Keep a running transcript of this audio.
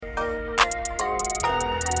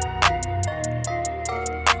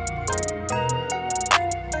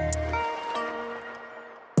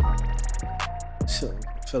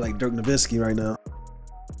feel like Dirk Nowitzki right now.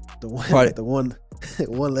 The one, Why- the one,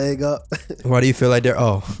 one leg up. Why do you feel like they're?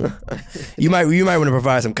 Oh, you might want to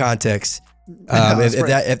provide some context.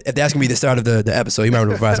 If that's gonna be the start of the episode, you might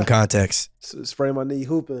want to provide some context. Spray my knee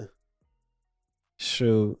hooping.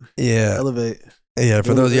 Shoot. Yeah, Elevate. yeah.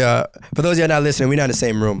 For those of y'all not listening, we're not in the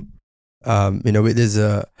same room. There's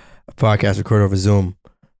a podcast recorded over Zoom.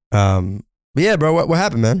 But yeah, bro, what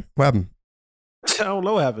happened, man? What happened? I don't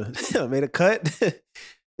know what happened. I made a cut.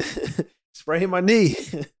 Spraying my knee.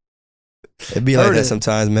 It'd be like that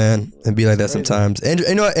sometimes, man. It'd be like that Crazy. sometimes.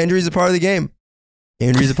 You know what? Injuries are part of the game.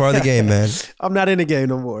 Injuries are part of the game, man. I'm not in the game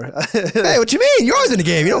no more. Hey, what you mean? You're always in the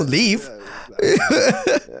game. You don't leave.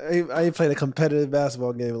 I ain't played a competitive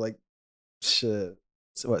basketball game in like shit.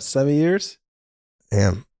 So what, 7 years?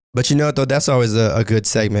 Damn. But you know what though? That's always a good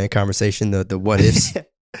segment conversation. The what ifs.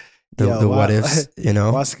 The what ifs. You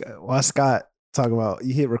know. Why Scott talking about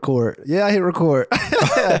you hit record? Yeah, I hit record.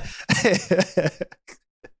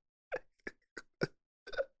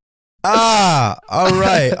 All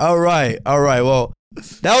right. Well,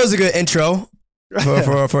 that was a good intro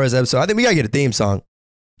for his episode. I think we gotta get a theme song.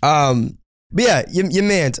 But yeah, your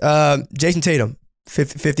man, Jason Tatum,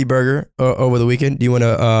 50 burger over the weekend. Do you want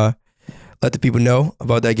to let the people know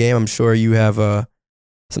about that game? I'm sure you have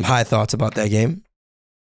some high thoughts about that game.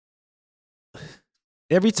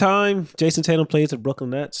 Every time Jason Tatum plays the Brooklyn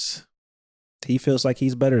Nets, he feels like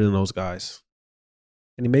he's better than those guys.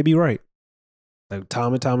 And he may be right. Like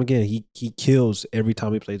time and time again, he kills every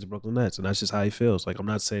time he plays the Brooklyn Nets. And that's just how he feels. Like I'm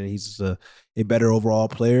not saying he's a better overall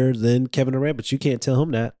player than Kevin Durant, but you can't tell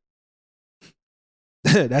him that.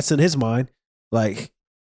 That's in his mind. Like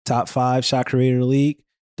top 5 shot creator in the league,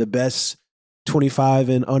 the best 25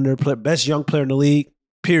 and under player, best young player in the league,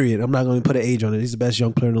 period. I'm not going to put an age on it. He's the best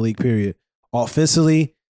young player in the league, period.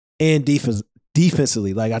 Offensively and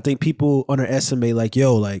defensively. Like I think people underestimate like,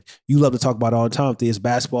 yo, like you love to talk about it all the time. This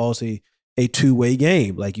basketball is a two-way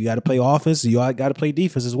game. Like you got to play offense, you got to play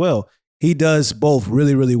defense as well. He does both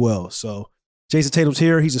really, really well. So Jason Tatum's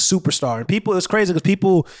here. He's a superstar. And people, it's crazy because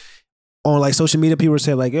people on like social media, people are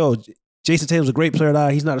saying like, yo, Jason Tatum's a great player.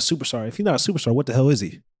 He's not a superstar. If he's not a superstar, what the hell is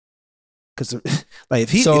he? Because like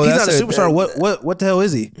if he's not a superstar, what the hell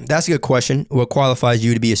is he? That's a good question. What qualifies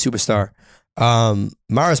you to be a superstar?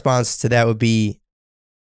 My response to that would be,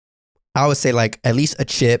 I would say like at least a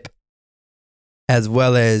chip, as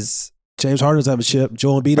well as James Harden doesn't have a chip.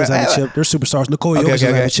 Joel Embiid doesn't have a chip. They're superstars. Nikola Jokic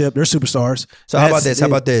doesn't have a chip. They're superstars. So how about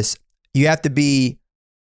this? You have to be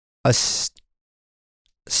a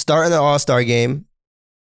start in the All-Star game,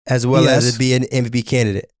 as well as be an MVP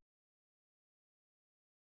candidate.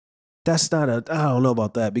 That's not I don't know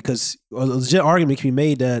about that because a legit argument can be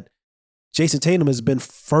made that Jason Tatum has been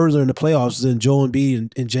further in the playoffs than Joel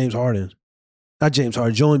Embiid and James Harden. Not James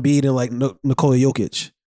Harden, Joel Embiid and like Nikola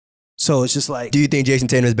Jokic. So it's just like. Do you think Jason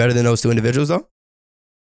Tatum is better than those two individuals though?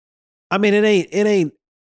 I mean, it ain't.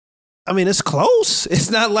 I mean, it's close. It's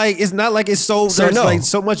not like it's so like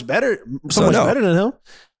so much better, better than him.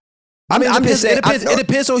 I mean, I'm just saying. It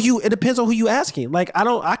depends on who. It depends on who you asking. Like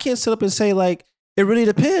I can't sit up and say like. It really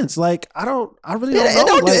depends. Like I really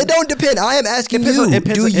don't know. It don't depend. I am asking you.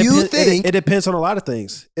 Do you think it depends on a lot of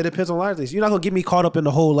things? It depends on a lot of things. You're not gonna get me caught up in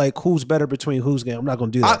the whole like who's better between who's game. I'm not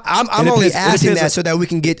gonna do that. I'm only asking that so that we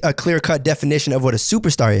can get a clear cut definition of what a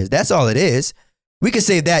superstar is. That's all it is. We can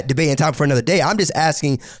save that debate and topic for another day. I'm just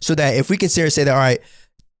asking so that if we can seriously say that, all right,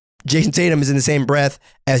 Jason Tatum is in the same breath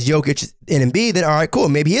as Jokic and Embiid, then all right, cool.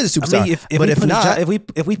 Maybe he is a superstar. I mean,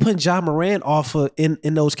 if we put Ja Morant off in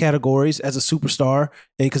those categories as a superstar,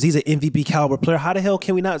 and because he's an MVP caliber player, how the hell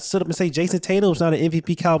can we not sit up and say Jason Tatum's not an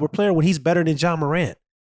MVP caliber player when he's better than Ja Morant?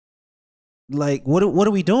 Like, what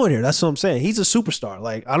are we doing here? That's what I'm saying. He's a superstar.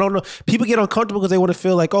 Like, I don't know. People get uncomfortable because they want to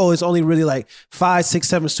feel like, oh, it's only really like 5, 6,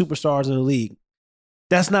 7 superstars in the league.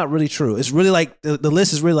 That's not really true. It's really like the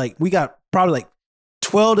list is really like we got probably like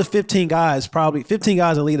 12 to 15 guys, probably 15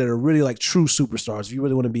 guys in the league that are really like true superstars, if you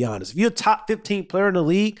really want to be honest. If you're a top 15 player in the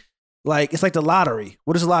league, like it's like the lottery.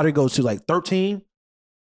 What does the lottery go to? Like 13?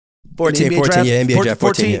 14, yeah, NBA draft.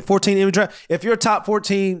 14 NBA draft. If you're a top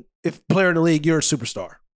 14 player in the league, you're a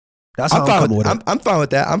superstar. That's how I'm fine with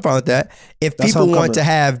that. If people want to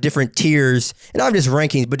have different tiers, and not just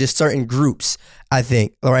rankings, but just certain groups, I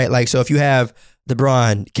think, all right? Like, so if you have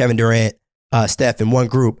LeBron, Kevin Durant, Steph in one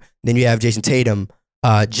group, then you have Jason Tatum,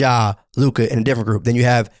 Ja, Luka in a different group. Then you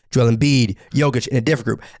have Joel Embiid, Jokic in a different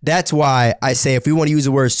group. That's why I say if we want to use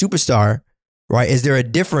the word superstar, right, is there a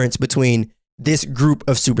difference between this group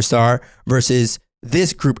of superstar versus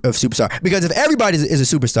this group of superstar? Because if everybody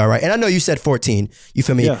is a superstar, right, and I know you said 14, you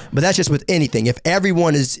feel me? Yeah. But that's just with anything. If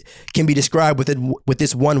everyone can be described with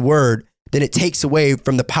this one word, then it takes away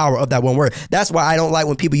from the power of that one word. That's why I don't like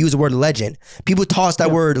when people use the word legend. People toss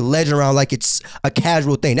that word legend around like it's a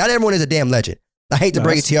casual thing. Not everyone is a damn legend. I hate to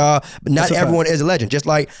break it to y'all, but not everyone is a legend. Just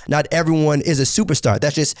like not everyone is a superstar.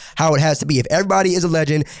 That's just how it has to be. If everybody is a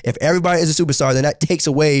legend, if everybody is a superstar, then that takes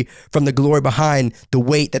away from the glory behind the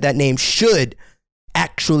weight that name should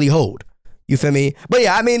actually hold. You feel me? But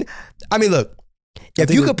yeah, I mean, look,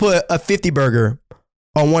 if you could put a 50 burger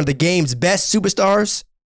on one of the game's best superstars,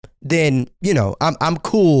 then, you know, I'm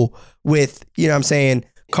cool with, you know what I'm saying,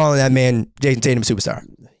 calling that man Jayson Tatum a superstar.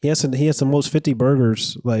 He has the most 50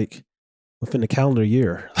 burgers, like, within the calendar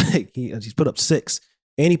year. Like he's put up 6,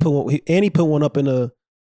 and he put one up in the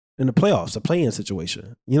playoffs, a play-in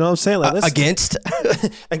situation. You know what I'm saying? Like against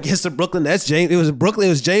the Brooklyn Nets. It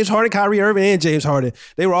was James Harden, Kyrie Irving, and James Harden.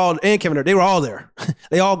 They were all, and Kevin Durant. They were all there.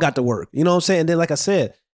 They all got to work. You know what I'm saying? And then, like I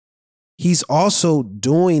said, he's also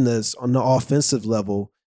doing this on the offensive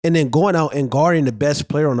level, and then going out and guarding the best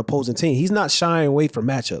player on the opposing team. He's not shying away from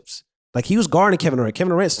matchups. Like, he was guarding Kevin Durant. Kevin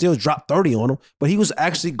Durant still dropped 30 on him, but he was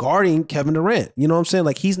actually guarding Kevin Durant. You know what I'm saying?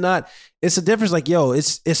 Like, he's not – it's a difference. Like, yo,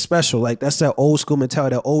 it's special. Like, that's that old school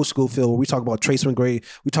mentality, that old school feel where we talk about Trace McGrady,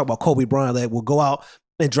 we talk about Kobe Bryant, that will go out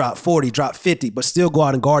and drop 40, drop 50, but still go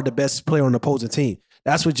out and guard the best player on the opposing team.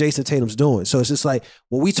 That's what Jayson Tatum's doing. So it's just like,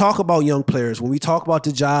 when we talk about young players, when we talk about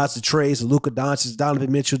the Ja's, the Trays, the Luka Doncic,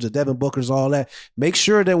 Donovan Mitchell, the Devin Bookers, all that, make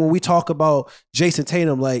sure that when we talk about Jayson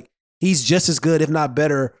Tatum, like, he's just as good, if not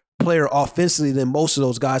better, player offensively than most of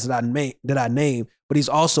those guys that I named, but he's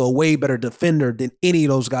also a way better defender than any of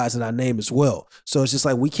those guys that I name as well. So it's just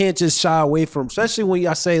like, we can't just shy away from, especially when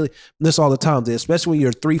I say this all the time, especially when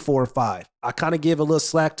you're 3, 4, or 5. I kind of give a little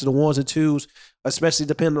slack to the 1s and 2s, especially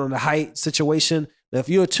depending on the height situation. Now, if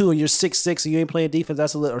you're a 2 and you're 6'6" and you ain't playing defense,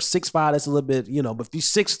 that's a little, or 6'5", that's a little bit, you know, but if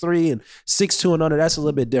you're 6'3" and 6'2" and under, that's a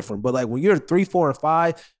little bit different. But like, when you're 3, 4, and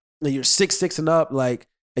 5, and you're 6'6" and up, like,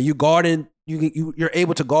 and you guarding, you're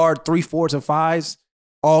able to guard 3, 4s, and 5s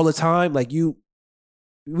all the time. Like,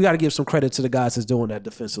 we got to give some credit to the guys that's doing that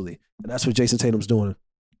defensively, and that's what Jayson Tatum's doing.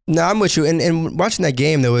 No, I'm with you. And watching that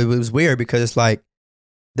game though, it was weird because it's like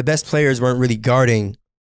the best players weren't really guarding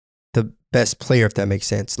the best player, if that makes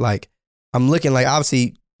sense. Like, I'm looking, like,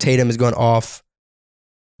 obviously Tatum is going off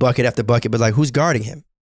bucket after bucket, but like, who's guarding him?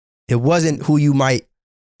 It wasn't who you might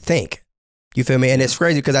think. You feel me? And it's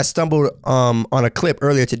crazy because I stumbled on a clip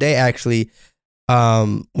earlier today, actually,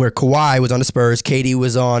 where Kawhi was on the Spurs, KD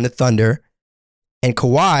was on the Thunder, and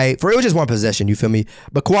Kawhi, it was just one possession, you feel me?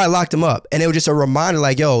 But Kawhi locked him up. And it was just a reminder,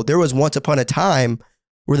 like, yo, there was once upon a time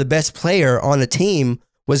where the best player on the team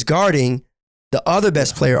was guarding the other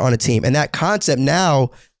best player on the team. And that concept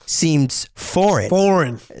now seems foreign.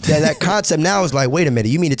 That concept now is like, wait a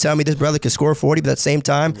minute, you mean to tell me this brother can score 40, but at the same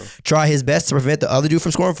time try his best to prevent the other dude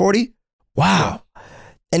from scoring 40? Wow.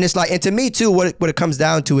 And it's like, and to me too, what it comes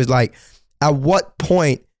down to is like, at what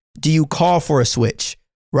point do you call for a switch,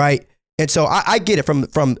 right? And so I get it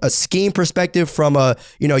from a scheme perspective, from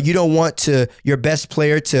you don't want your best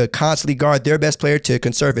player to constantly guard their best player to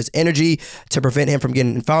conserve his energy, to prevent him from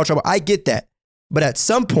getting in foul trouble. I get that. But at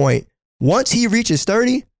some point, once he reaches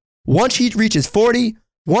 30, once he reaches 40,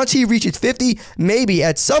 once he reaches 50, maybe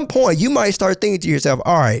at some point you might start thinking to yourself,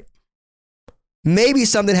 all right, maybe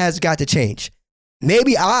something has got to change.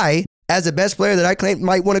 Maybe I, as the best player that I claim,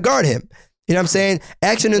 might want to guard him. You know what I'm saying?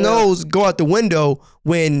 Action and those go out the window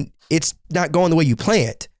when it's not going the way you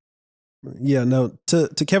planned. Yeah, no. To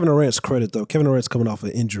Kevin Durant's credit, though, Kevin Durant's coming off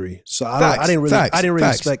an injury, so I didn't really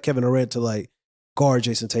expect Kevin Durant to like guard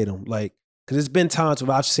Jayson Tatum, like, because there's been times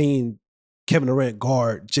where I've seen Kevin Durant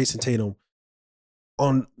guard Jayson Tatum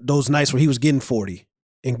on those nights where he was getting 40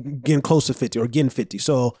 and getting close to 50 or getting 50.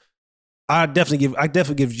 So I definitely give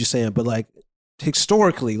what you're saying, but like,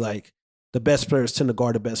 historically, like, the best players tend to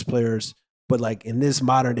guard the best players. But like, in this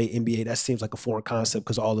modern day NBA, that seems like a foreign concept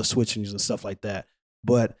because all the switchings and stuff like that.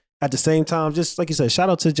 But at the same time, just like you said, shout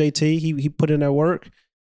out to JT. He put in that work.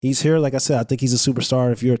 He's here. Like I said, I think he's a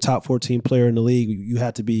superstar. If you're a top 14 player in the league, you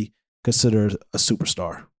have to be considered a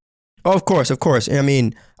superstar. Oh, of course. And I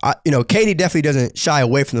mean, KD definitely doesn't shy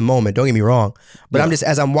away from the moment. Don't get me wrong. But yeah.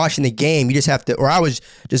 As I'm watching the game, you just have to, or I was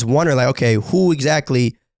just wondering, like, okay, who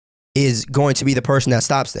exactly is going to be the person that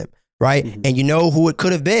stops them, right? Mm-hmm. And you know who it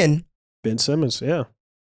could have been? Ben Simmons, yeah.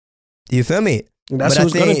 Do you feel me? And that's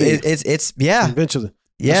who's going to be. It's yeah. Eventually.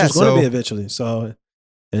 Yeah. That's who's going to be eventually. So,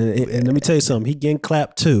 and let me tell you something. He getting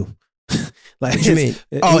clapped too. Like, what you mean?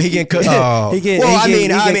 Oh, he getting cooked. Oh. I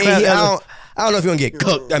don't know if you're going to get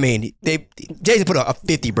cooked. I mean, Jason put a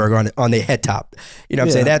 50 burger on their head top. You know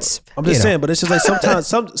what I'm saying? I'm just saying, but it's just like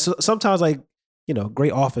sometimes like,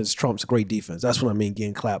 great offense trumps great defense. That's what I mean,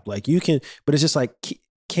 getting clapped. Like, you can, but it's just like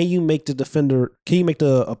can you make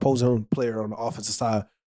the opposing player on the offensive side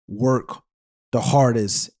work the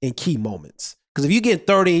hardest in key moments? Because if you get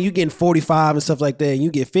 30 and you getting 45 and stuff like that, and you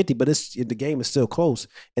get 50, but the game is still close,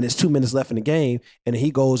 and there's 2 minutes left in the game, and he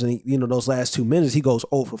goes and those last 2 minutes he goes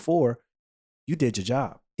 0 for 4. You did your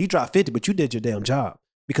job. He dropped 50, but you did your damn job,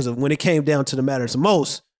 because of when it came down to the matters the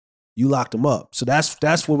most, you locked him up. So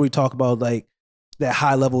that's when we talk about like that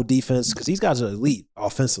high level defense, because these guys are elite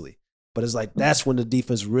offensively, but it's like that's when the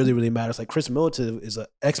defense really, really matters. Like Chris Middleton is an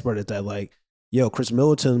expert at that. Like, Chris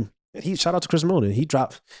Middleton. Shout out to Chris Middleton. He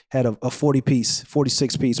had a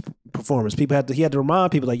 46 piece performance. He had to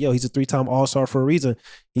remind people like, he's a 3-time All-Star for a reason.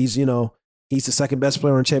 He's the second best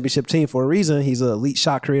player on the championship team for a reason. He's an elite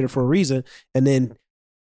shot creator for a reason. And then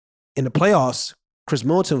in the playoffs, Chris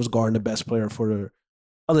Middleton was guarding the best player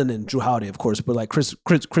other than Drew Holiday, of course, but like Chris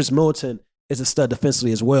Middleton is a stud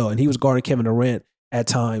defensively as well. And he was guarding Kevin Durant at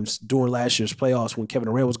times during last year's playoffs when Kevin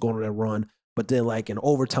Durant was going on that run. But then like in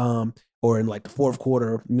overtime, or in like the fourth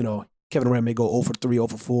quarter, Kevin Durant may go 0 for 3, 0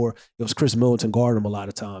 for 4. It was Chris Middleton guarding him a lot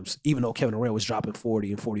of times, even though Kevin Durant was dropping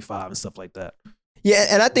 40 and 45 and stuff like that. Yeah,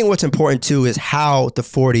 and I think what's important too is how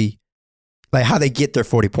how they get their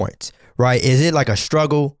 40 points, right? Is it like a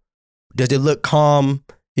struggle? Does it look calm?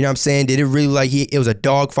 You know what I'm saying? Did it really it was a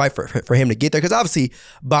dogfight for him to get there? Because obviously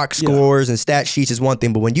box scores and stat sheets is one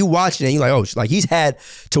thing, but when you watch it and you're like, oh, like he's had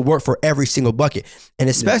to work for every single bucket. And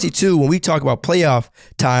especially too, when we talk about playoff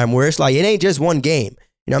time where it's like, it ain't just one game.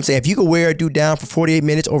 You know what I'm saying? If you could wear a dude down for 48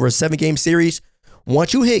 minutes over a 7-game series,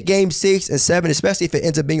 once you hit game 6 and 7, especially if it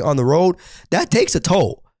ends up being on the road, that takes a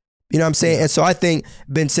toll. You know what I'm saying? And so I think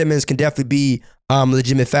Ben Simmons can definitely be a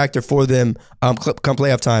legitimate factor for them come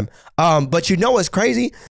playoff time. But you know what's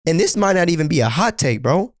crazy? And this might not even be a hot take,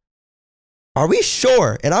 bro. Are we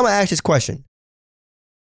sure? And I'm going to ask this question.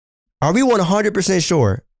 Are we 100%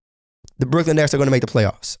 sure the Brooklyn Nets are going to make the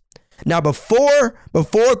playoffs? Now, before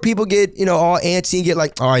people get, all antsy and get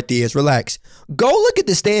like, all right, Theus, relax. Go look at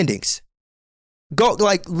the standings. Go,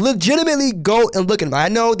 like, legitimately go and look at them. I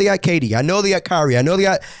know they got KD. I know they got Kyrie. I know they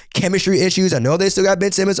got chemistry issues. I know they still got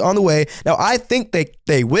Ben Simmons on the way. Now, I think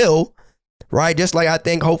they will. Right? Just like I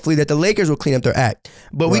think hopefully that the Lakers will clean up their act.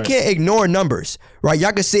 But we can't ignore numbers, right?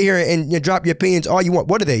 Y'all can sit here and drop your opinions all you want.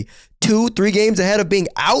 What are they? 2-3 games ahead of being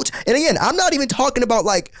out? And again, I'm not even talking about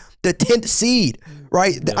like the 10th seed,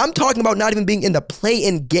 right? Yeah. I'm talking about not even being in the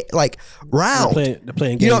play-in round. The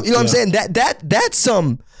playing game. You know what I'm saying? That's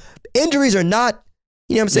some injuries are not,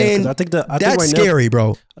 you know what I'm saying? I think that's right scary, now,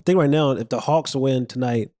 bro. I think right now, if the Hawks win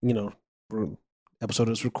tonight, episode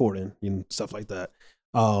is recording and stuff like that.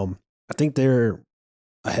 I think they're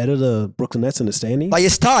ahead of the Brooklyn Nets in the standings. Like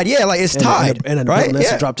it's tied, yeah. Like it's tied, and the right? Brooklyn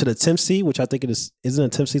Nets dropped to the 10th seed, which I think it is.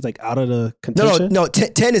 Isn't the 10th seed like out of the contention? No.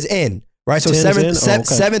 10 is in, right? So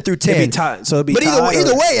 7 through 10. It'd be tied. So it'd be. But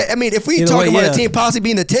either way, I mean, if we talk about a team possibly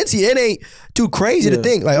being the 10th seed, it ain't too crazy to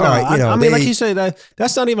think. Like, all right, I mean, like you said,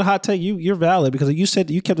 that's not even a hot take. You're valid because you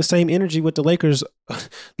said you kept the same energy with the Lakers the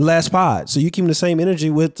last pod, so you keep the same energy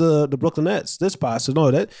with the Brooklyn Nets this pod. So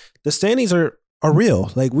no, that the standings are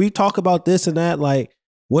real. Like we talk about this and that, like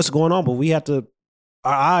what's going on, but we have to,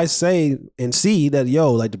 our eyes say and see that,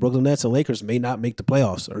 like the Brooklyn Nets and Lakers may not make the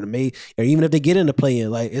playoffs, or even if they get in the play-in,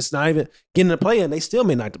 like it's not even getting in the play-in, they still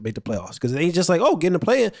may not make the playoffs because it ain't just like, get in the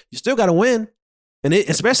play-in, you still got to win. And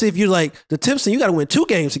especially if you're like the Timpson, you got to win 2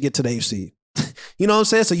 games to get to the AFC. You know what I'm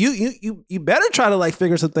saying? So you better try to like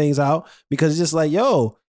figure some things out because it's just like,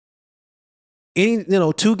 any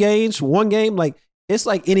 2 games, 1 game, like it's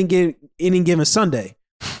like any given Sunday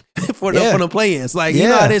for the play-ins. Like you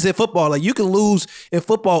know how it is in football. Like you can lose in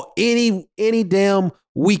football any damn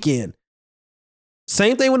weekend.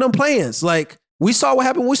 Same thing with them play-ins. Like we saw what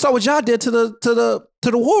happened. We saw what Ja did to the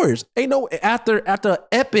Warriors. Ain't no after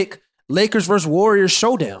epic Lakers versus Warriors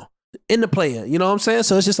showdown in the play-in. You know what I'm saying?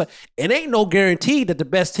 So it's just like it ain't no guarantee that the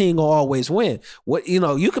best team will always win. What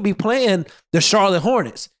you could be playing the Charlotte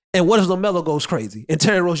Hornets. And what if LaMelo goes crazy? And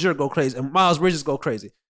Terry Rozier go crazy? And Miles Bridges go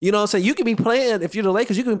crazy? You know what I'm saying? You could be playing, if you're the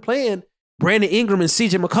Lakers, you can be playing Brandon Ingram and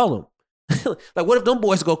CJ McCollum. Like, what if them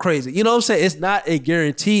boys go crazy? You know what I'm saying? It's not a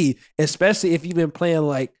guarantee, especially if you've been playing,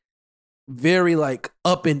 like, very, like,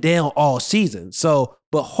 up and down all season. So,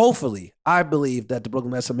 but hopefully, I believe that the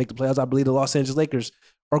Brooklyn Nets will make the playoffs. I believe the Los Angeles Lakers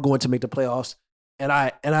are going to make the playoffs. And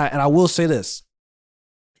I will say this.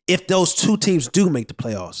 If those 2 teams do make the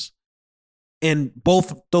playoffs, and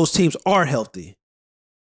both those teams are healthy,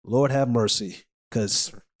 Lord have mercy,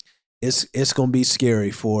 because it's gonna be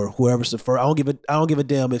scary for whoever's the first. I don't give a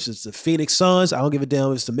damn if it's the Phoenix Suns. I don't give a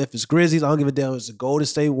damn if it's the Memphis Grizzlies. I don't give a damn if it's the Golden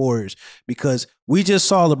State Warriors, because we just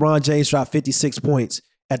saw LeBron James drop 56 points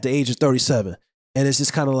at the age of 37, and it's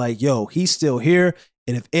just kind of like, he's still here.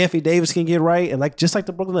 And if Anthony Davis can get right, and like just like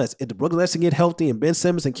the Brooklyn Nets, if the Brooklyn Nets can get healthy and Ben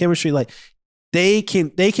Simmons and chemistry, like they can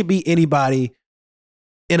beat anybody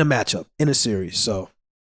in a matchup, in a series. So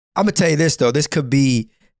I'm gonna tell you this though, this could be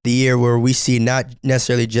the year where we see not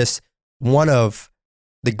necessarily just one of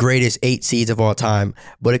the greatest 8 seeds of all time,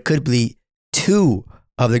 but it could be 2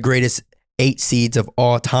 of the greatest 8 seeds of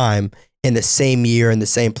all time in the same year in the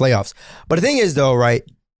same playoffs. But the thing is though, right,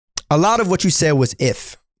 a lot of what you said was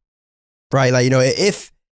if, right? Like,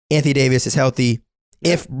 if Anthony Davis is healthy,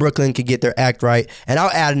 if Brooklyn could get their act right, and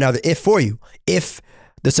I'll add another if for you. If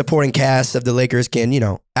the supporting cast of the Lakers can,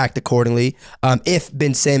 act accordingly. If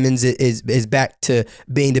Ben Simmons is back to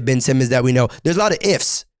being the Ben Simmons that we know. There's a lot of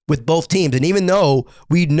ifs with both teams. And even though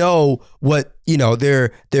we know what,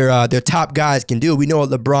 their top guys can do, we know what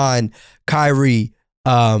LeBron, Kyrie,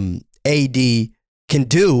 AD can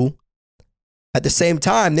do. At the same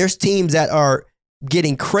time, there's teams that are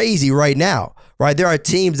getting crazy right now, right? There are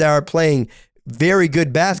teams that are playing very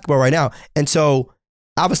good basketball right now. And so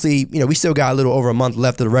obviously, we still got a little over a month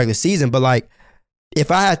left of the regular season, but like,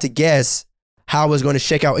 if I had to guess how it's going to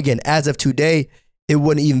shake out again, as of today, it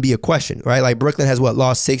wouldn't even be a question, right? Like Brooklyn has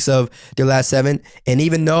lost 6 of their last 7. And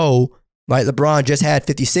even though like LeBron just had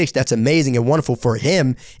 56, that's amazing and wonderful for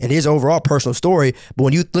him and his overall personal story. But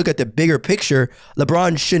when you look at the bigger picture,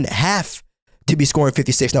 LeBron shouldn't have to be scoring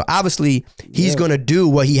 56. Now, obviously, he's going to do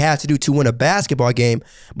what he has to do to win a basketball game.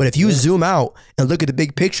 But if you zoom out and look at the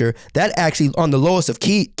big picture, that actually on the lowest of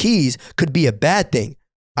keys could be a bad thing.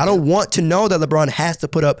 I don't want to know that LeBron has to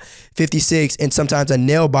put up 56 and sometimes a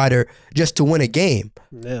nail biter just to win a game.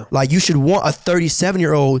 Yeah. Like you should want a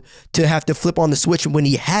 37-year-old to have to flip on the switch when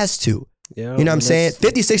he has to. Yeah, you know what I'm saying?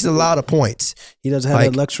 56 is a lot of points. He doesn't have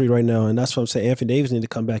that luxury right now. And that's what I'm saying. Anthony Davis need to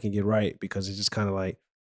come back and get right because it's just kind of like,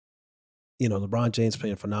 LeBron James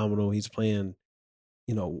playing phenomenal. He's playing,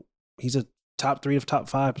 he's a top 3 of top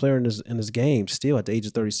 5 player in his game still at the age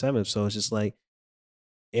of 37. So it's just like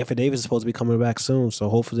Anthony Davis is supposed to be coming back soon. So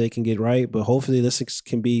hopefully they can get right. But hopefully this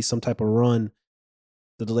can be some type of run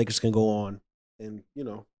that the Lakers can go on and,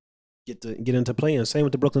 get into playing. Same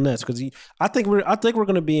with the Brooklyn Nets. Because I think we're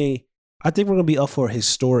going to be up for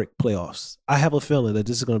historic playoffs. I have a feeling that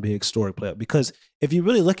this is going to be a historic playoff. Because if you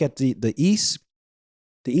really look at the East,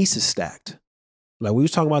 the East is stacked. Like we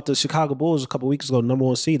was talking about the Chicago Bulls a couple weeks ago, number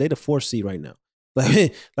 1 seed. They the 4th seed right now.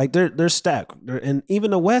 Like they're stacked. And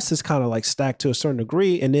even the West is kind of like stacked to a certain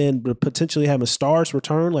degree. And then potentially having stars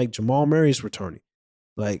return, like Jamal Murray's returning,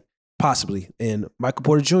 like possibly, and Michael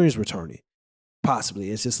Porter Jr. is returning,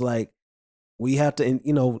 possibly. It's just like we have to,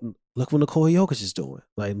 look what Nikola Jokic is doing.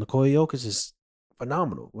 Like Nikola Jokic is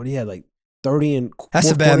phenomenal. What he had like 30 and that's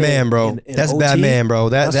a bad man, bro. That's a bad man, bro.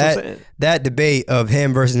 That debate of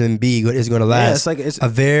him versus Embiid is going to last it's a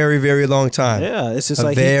very, very long time. Yeah, it's just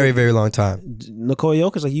a very, very long time. Nikola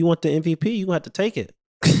Jokic, like you want the MVP, you gonna have to take it.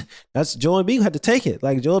 That's Joel Embiid had to take it.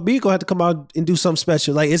 Like Joel Embiid gonna have to come out and do something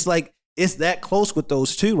special. Like it's that close with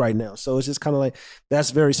those two right now. So it's just kind of like that's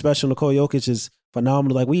very special. Nikola Jokic is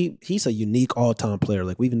phenomenal. Like he's a unique all-time player.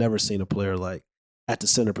 Like we've never seen a player like at the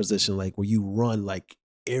center position, like where you run like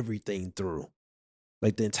everything through.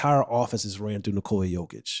 Like the entire offense is ran through Nikola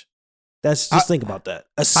Jokic. Think about that.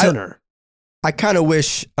 A center. I kind of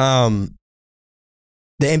wish the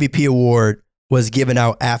MVP award was given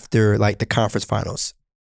out after like the conference finals.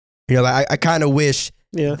 Like I kind of wish.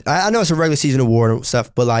 Yeah. I know it's a regular season award and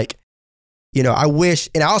stuff, but like, I wish,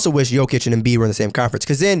 and I also wish Jokic and Embiid were in the same conference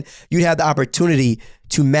because then you'd have the opportunity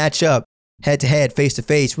to match up head to head, face to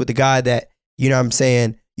face with the guy that, what I'm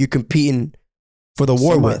saying, you're competing for the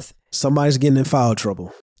award with. Somebody's getting in foul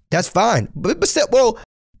trouble. That's fine. But still, well,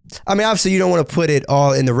 I mean, obviously you don't want to put it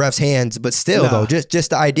all in the ref's hands, but still though, just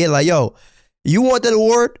the idea like, yo, you want that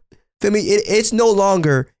award? Feel me? It's no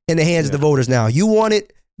longer in the hands of the voters now. You want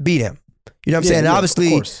it, beat him. You know what I'm saying? And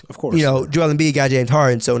obviously, of course. Joel Embiid got James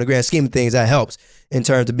Harden, so in the grand scheme of things, that helps in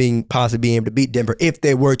terms of possibly being able to beat Denver if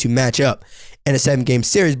they were to match up in a 7-game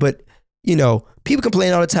series. But, people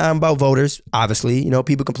complain all the time about voters, obviously.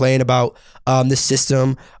 People complain about the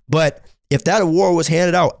system. But if that award was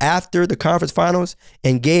handed out after the conference finals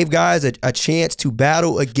and gave guys a chance to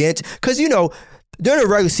battle against, because, during the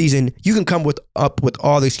regular season, you can come up with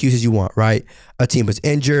all the excuses you want, right? A team was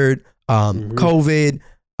injured, COVID,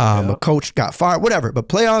 a coach got fired, whatever. But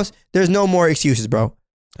playoffs, there's no more excuses, bro.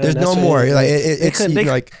 There's no more.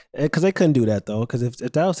 Because they couldn't do that though. Because if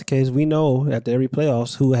that was the case, we know at every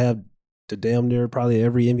playoffs who have the damn near probably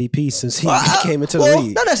every MVP since he came into the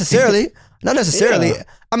league. Not necessarily. Yeah.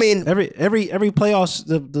 I mean, every playoffs,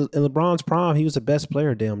 in LeBron's prime, he was the best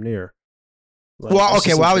player damn near. Like, well,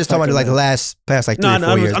 okay. Well, I was just talking about like the past like 3 or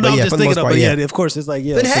 4 years. I'm but yeah, just for the thinking most part, yeah, of course, it's like,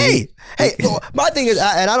 yeah. Then so hey, my thing is,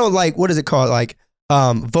 and I don't like, what is it called? Like,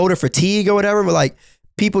 voter fatigue or whatever, but like,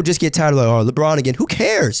 people just get tired of like, oh, LeBron again. Who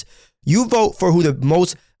cares? You vote for who the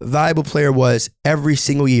most valuable player was every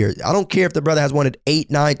single year. I don't care if the brother has won it 8,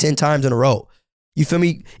 9, 10 times in a row. You feel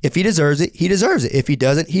me? If he deserves it, he deserves it. If he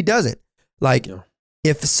doesn't, he doesn't. Like,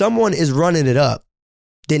 if someone is running it up,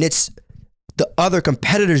 then it's the other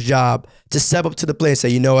competitor's job to step up to the plate and say,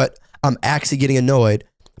 you know what? I'm actually getting annoyed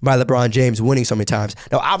by LeBron James winning so many times.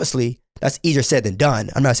 Now, obviously, that's easier said than done.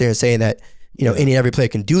 I'm not saying that, any and every player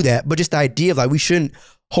can do that, but just the idea of like, we shouldn't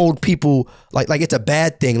hold people like it's a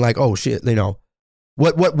bad thing. Like, oh shit,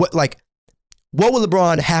 what will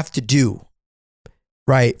LeBron have to do,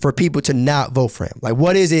 right, for people to not vote for him? Like,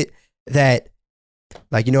 what is it that,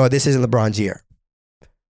 like, this isn't LeBron's year?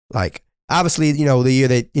 Like, obviously, the year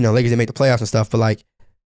that, Lakers didn't make the playoffs and stuff, but like,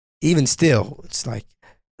 even still, it's like,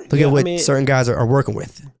 look at what certain guys are working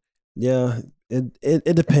with. Yeah,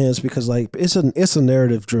 it depends, because like it's a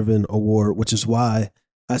narrative driven award, which is why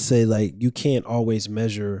I say like you can't always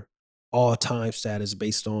measure all time status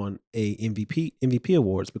based on a MVP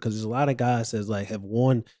awards, because there's a lot of guys that like have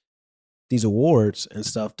won these awards and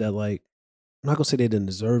stuff that like, I'm not gonna say they didn't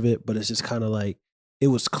deserve it, but it's just kind of like it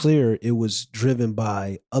was clear it was driven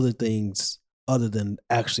by other things other than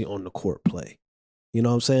actually on the court play. You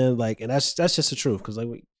know what I'm saying? Like, and that's just the truth, because like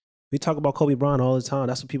we talk about Kobe Bryant all the time.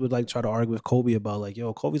 That's what people like try to argue with Kobe about. Like,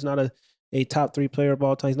 yo, Kobe's not a top 3 player of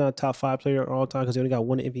all time. He's not a top 5 player of all time because he only got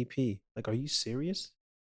 1 MVP. Like, are you serious?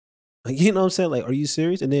 Like, you know what I'm saying? Like, are you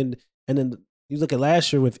serious? And then you look at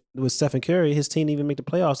last year with Stephen Curry, his team didn't even make the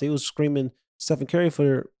playoffs. They was screaming Stephen Curry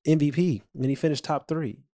for MVP, and he finished top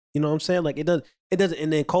 3. You know what I'm saying? Like, it doesn't.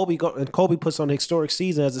 And then Kobe puts on a historic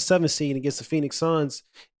season as a 7th seed against the Phoenix Suns,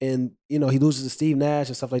 and he loses to Steve Nash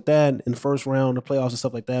and stuff like that in the first round of the playoffs and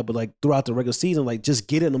stuff like that. But like throughout the regular season, like just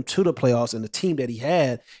getting them to the playoffs and the team that he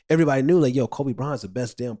had, everybody knew like, yo, Kobe Bryant's the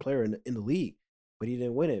best damn player in the league, but he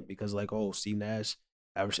didn't win it because like, oh, Steve Nash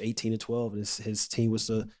averaged 18 and 12, and his team was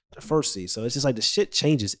the first seed. So it's just like the shit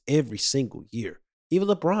changes every single year. Even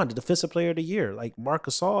LeBron, the defensive player of the year, like Marc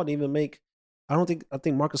Gasol didn't even make. I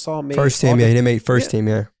think Marc Gasol made first team. Yeah, he didn't make first team.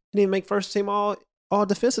 Yeah, he didn't make first team all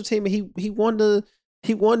defensive team. And he won the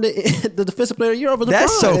defensive player of the year over LeBron.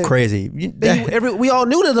 That's so crazy. We all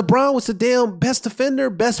knew that LeBron was the damn best defender,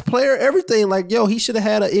 best player, everything. Like, yo, he should have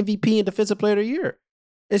had an MVP and defensive player of the year.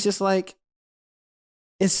 It's just like,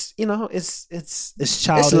 it's it's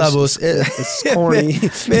childish. It's levels. It's corny.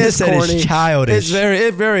 Man said corny. It's childish.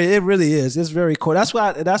 It really is. It's very corny. That's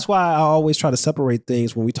why I always try to separate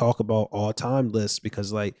things when we talk about all time lists,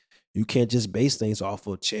 because like you can't just base things off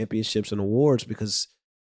of championships and awards, because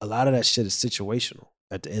a lot of that shit is situational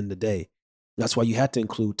at the end of the day. That's why you have to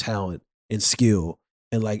include talent and skill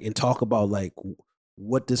and talk about like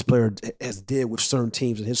what this player has did with certain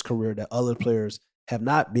teams in his career that other players have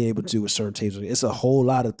not been able to do with certain teams. It's a whole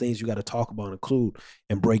lot of things you got to talk about and include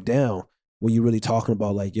and break down when you're really talking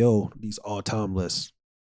about like, yo, these all-time lists.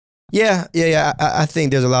 Yeah. I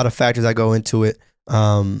think there's a lot of factors that go into it.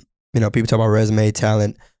 People talk about resume,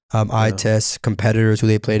 talent, eye tests, competitors who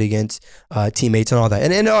they played against, teammates, and all that.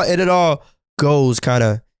 And it all goes kind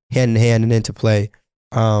of hand in hand and into play.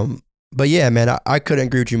 But yeah, man, I couldn't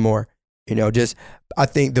agree with you more. I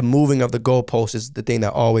think the moving of the goalpost is the thing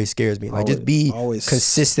that always scares me. Like, just be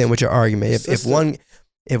consistent with your argument. If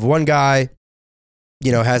one guy,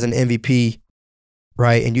 has an MVP,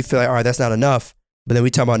 right, and you feel like, all right, that's not enough, but then we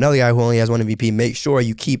talk about another guy who only has 1 MVP, make sure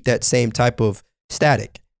you keep that same type of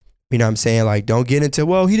static. You know what I'm saying? Like, don't get into,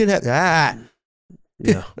 well, he didn't have,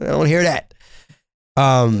 yeah. I don't hear that.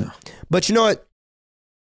 But you know what?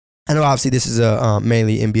 I know obviously this is a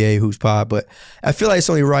mainly NBA Hoops pod, but I feel like it's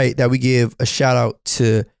only right that we give a shout out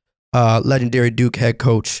to legendary Duke head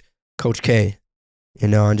coach, Coach K,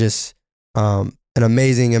 and just an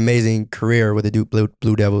amazing career with the Duke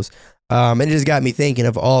Blue Devils. And it just got me thinking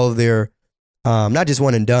of all of their, not just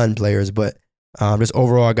one and done players, but just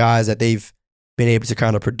overall guys that they've been able to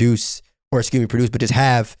kind of produce, but just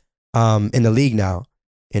have in the league now.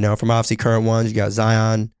 From obviously current ones, you got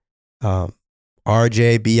Zion,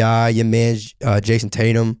 RJ, BI, your man, Jason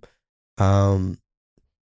Tatum. Who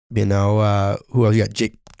else? You got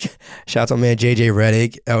shout out to my man JJ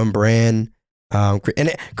Redick, Elton Brand,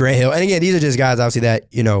 and Grant Hill. And again, these are just guys obviously that,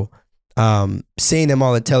 seeing them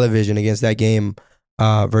all on television against that game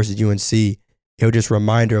versus UNC, it was just a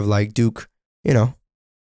reminder of like Duke,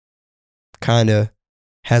 kind of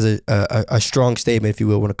has a strong statement, if you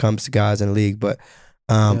will, when it comes to guys in the league. But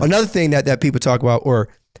another thing that people talk about or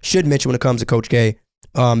should mention when it comes to Coach K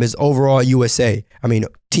is overall USA. I mean,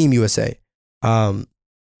 Team USA.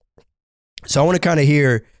 So I want to kind of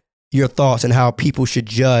hear your thoughts on how people should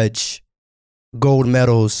judge gold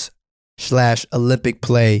medals / Olympic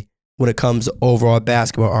play when it comes to overall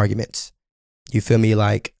basketball arguments. You feel me?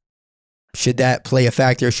 Like, should that play a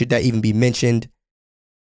factor? Should that even be mentioned?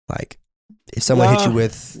 Like, if someone hit you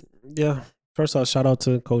with... Yeah. First off, shout out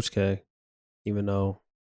to Coach K, even though,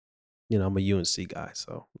 I'm a UNC guy,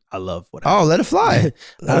 so I love what happened. Oh, let it fly.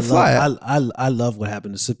 I love what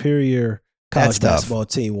happened. The Superior college basketball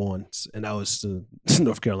team won, and that was the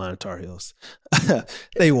North Carolina Tar Heels.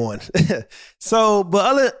 They won. So,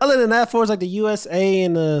 but other than that, for like the USA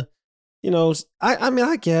and the,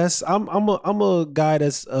 I guess I'm a guy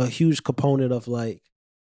that's a huge component of like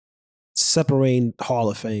separating Hall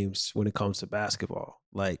of Fames when it comes to basketball.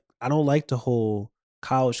 Like, I don't like the whole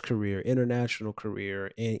college career, international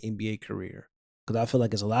career, and NBA career, because I feel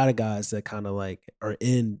like there's a lot of guys that kind of like are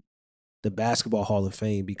in the Basketball Hall of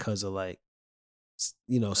Fame because of like,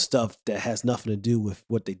 stuff that has nothing to do with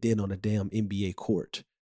what they did on a damn NBA court.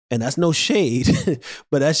 And that's no shade,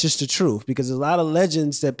 but that's just the truth, because there's a lot of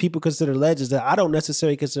legends that people consider legends that I don't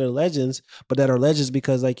necessarily consider legends, but that are legends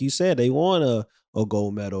because, like you said, they won a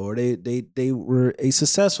gold medal, or they were a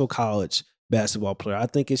successful college basketball player. I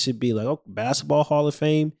think it should be like, Basketball Hall of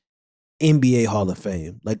Fame, NBA Hall of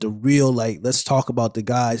Fame. Like the real, like, let's talk about the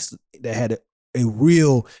guys that had a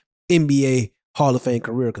real NBA Hall of Fame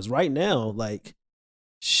career. Because right now, like,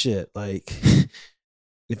 shit, like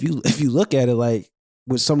if you look at it, like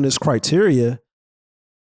with some of this criteria,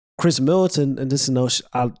 Chris Middleton, and this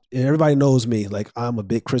everybody knows me, like I'm a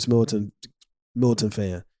big Chris Middleton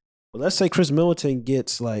fan. But let's say Chris Middleton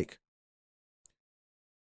gets like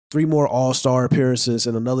 3 more All-Star appearances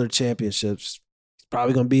and another championships, he's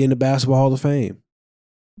probably gonna be in the Basketball Hall of Fame.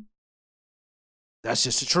 That's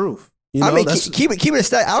just the truth. I mean, keep it a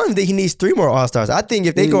stat. I don't even think he needs 3 more All-Stars. I think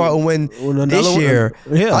if they go out and win this year,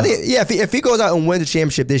 I think, if he goes out and wins the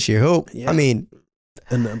championship this year, I mean,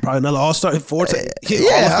 and then probably another All-Star, 4 All of Fame. You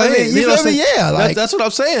know, yeah, like that's what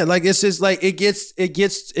I'm saying. Like, it's just like it gets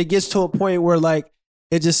to a point where like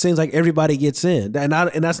it just seems like everybody gets in, and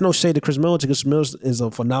that's no shade to Chris Middleton. Chris Middleton is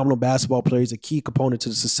a phenomenal basketball player. He's a key component to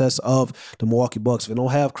the success of the Milwaukee Bucks. If they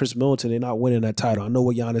don't have Chris Middleton, they're not winning that title. I know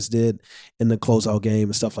what Giannis did in the closeout game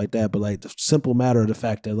and stuff like that, but like the simple matter of the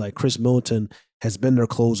fact that like Chris Middleton has been their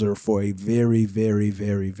closer for a very, very,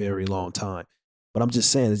 very, very long time. But I'm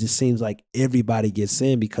just saying, it just seems like everybody gets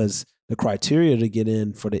in because the criteria to get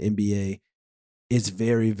in for the NBA is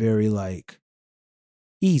very, very like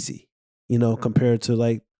easy, compared to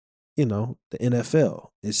like, the NFL.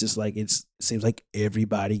 It's just like it seems like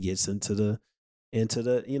everybody gets into the.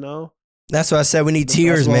 That's why I said we need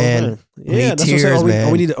tiers, man. We need tiers,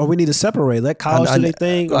 man. We need to separate. Let college do their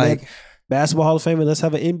thing. Like Basketball Hall of Fame, and let's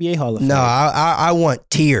have an NBA Hall of Fame. No, I want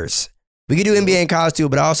tiers. We can do NBA and college too,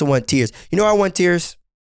 but I also want tiers. You know why I want tiers?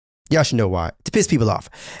 Y'all should know why. To piss people off.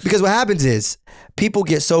 Because what happens is people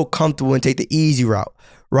get so comfortable and take the easy route,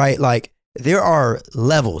 right? Like there are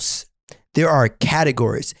levels. There are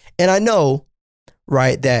categories. And I know,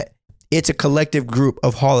 right, that it's a collective group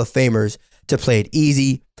of Hall of Famers to play it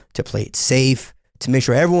easy, to play it safe, to make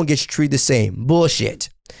sure everyone gets treated the same. Bullshit.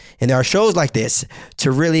 And there are shows like this to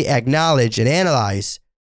really acknowledge and analyze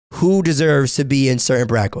who deserves to be in certain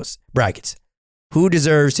brackets, who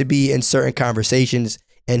deserves to be in certain conversations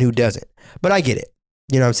and who doesn't. But I get it.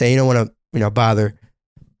 You know what I'm saying? You don't want to, bother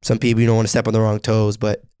some people. You don't want to step on the wrong toes,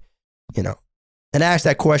 but, And I asked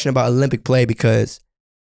that question about Olympic play because,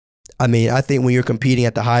 I think when you're competing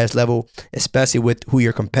at the highest level, especially with who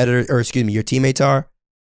your your teammates are,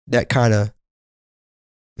 that kind of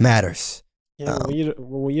matters. Yeah,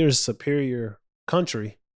 when you're a superior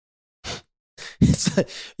country, it's like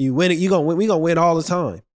you win it. We gonna win all the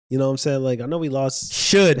time. You know what I'm saying? Like I know we lost.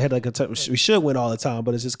 We should win all the time,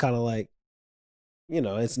 but it's just kind of like,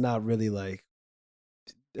 it's not really like.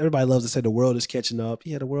 Everybody loves to say the world is catching up.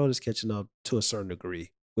 Yeah, the world is catching up to a certain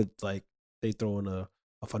degree. With like they throw in a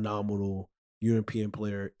phenomenal European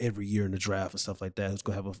player every year in the draft and stuff like that, who's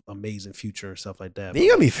gonna have an amazing future and stuff like that. You're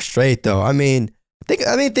gonna be straight though. Think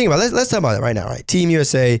about it. Let's talk about it right now, right? Team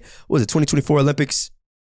USA, what was it, 2024 Olympics?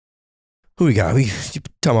 Who we got? We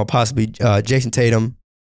talking about possibly Jason Tatum.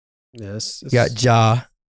 Yes. You got Ja.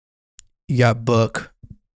 You got Book.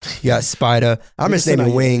 You got Spider. I'm just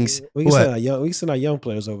naming wings. We can send our young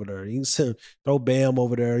players over there. You can throw Bam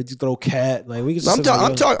over there. You throw Cat. Like we can. I'm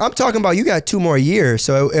talking about you got 2 more years.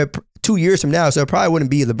 So 2 years from now, so it probably wouldn't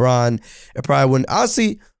be LeBron. It probably wouldn't.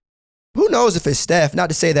 Honestly, who knows if it's Steph? Not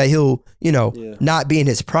to say that he'll not be in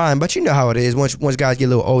his prime, but you know how it is. Once guys get a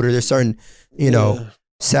little older, there's certain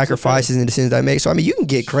sacrifices and decisions that make. So you can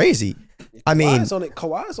get crazy. I mean,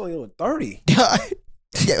 Kawhi's only on 30.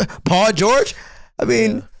 Yeah, Paul George. I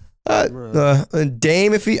mean,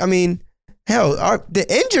 Dame. Hell, the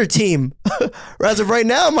injured team, as of right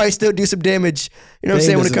now, might still do some damage. You know what I'm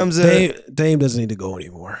saying? When it comes to Dame doesn't need to go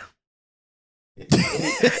anymore.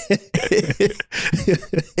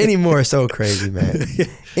 Anymore is so crazy, man.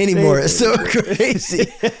 Anymore is so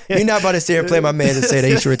crazy. You're not about to sit here and play my man and say that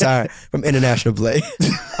he should retire from international play.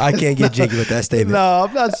 I can't get jiggy with that statement. No,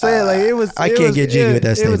 I'm not saying like it was. I can't get jiggy with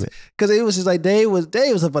that statement because it was just like Dave was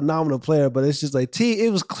a phenomenal player, but it's just like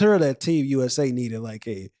it was clear that Team USA needed like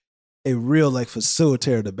a real like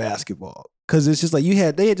facilitator to basketball. Cause it's just like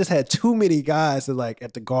they had just had too many guys that like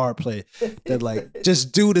at the guard play that like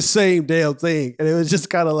just do the same damn thing. And it was just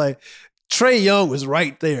kind of like Trae Young was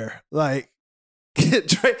right there. Like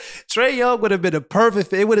Trae Young would have been a perfect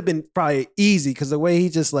fit. It would have been probably easy because the way he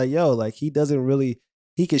just like, like he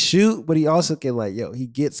can shoot, but he also can like, he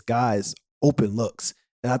gets guys open looks.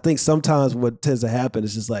 And I think sometimes what tends to happen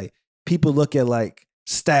is just like people look at like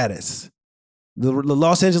status. The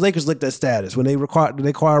Los Angeles Lakers looked at status when they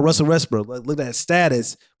acquired Russell Westbrook. Looked at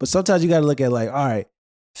status, but sometimes you got to look at like, all right,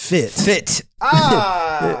 fit. You know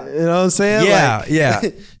what I'm saying? Yeah.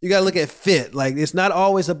 You got to look at fit. Like it's not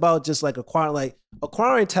always about just like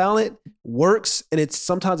acquiring talent works, and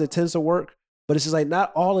sometimes it tends to work, but it's just like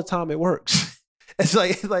not all the time it works. It's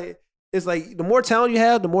like the more talent you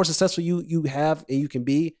have, the more successful you have and you can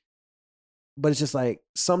be. But it's just like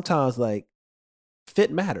sometimes like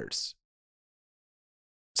fit matters.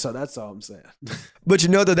 So that's all I'm saying. But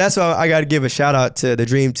that's why I got to give a shout out to the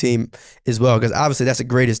Dream Team as well, because obviously that's the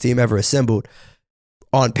greatest team ever assembled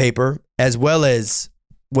on paper, as well as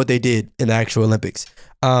what they did in the actual Olympics.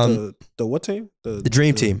 The what team? The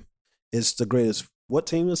Dream Team. It's the greatest what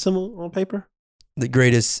team assembled on paper? The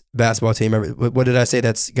greatest basketball team ever. What did I say?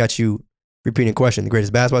 That's got you repeating the question. The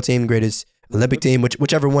greatest basketball team, the greatest Olympic team,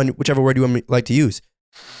 whichever word you want me like to use.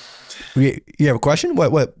 You have a question?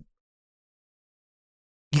 What?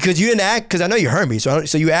 Because you didn't act, because I know you heard me, so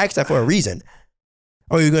you asked that for a reason.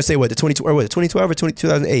 Oh, you're gonna say what, the 2012 or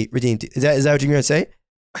 2008 redeemed? Is that what you're gonna say?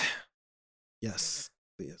 Yes,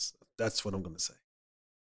 that's what I'm gonna say,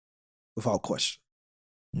 without question.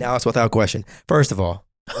 Now it's without question. First of all,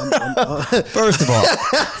 I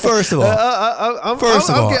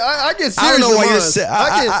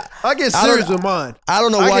get serious with mine. I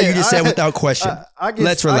don't know why you just said without question.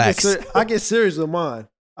 Let's relax. I get serious with mine.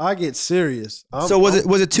 I get serious. So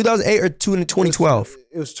was it 2008 or 2012?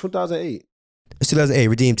 It was 2008. It's 2008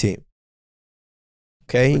 Redeem Team.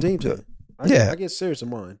 Okay. Redeem Team. I get serious with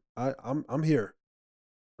mine. I'm here.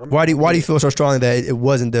 Why do you feel so strongly that it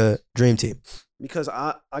wasn't the Dream Team? Because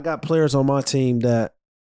I got players on my team that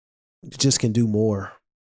just can do more.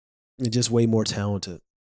 They're just way more talented.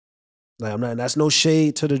 Like that's no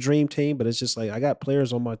shade to the Dream Team, but it's just like I got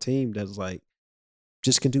players on my team that's like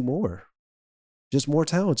just can do more. Just more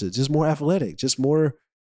talented, just more athletic, just more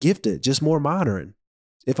gifted, just more modern.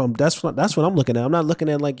 That's what I'm looking at. I'm not looking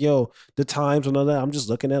at like, the times and all that. I'm just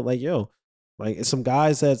looking at like, like it's some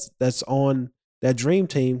guys that's on that Dream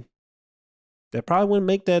Team that probably wouldn't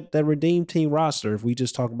make that Redeem Team roster if we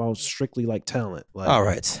just talk about strictly like talent. Like, all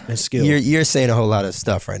right, and skill. You're saying a whole lot of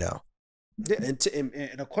stuff right now. Yeah,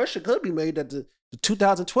 and a question could be made that the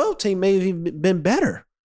 2012 team may have even been better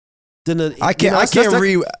than the. I can't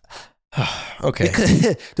read. Okay.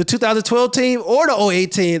 The 2012 team or the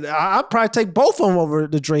 08 team, I'd probably take both of them over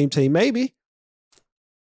the Dream Team, maybe.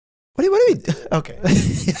 What do you mean? Okay.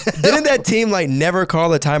 Didn't that team like never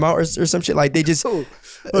call a timeout or some shit? Like they just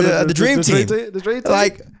the Dream Team. The Dream Team.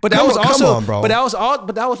 Like, but that was also, come on, bro. But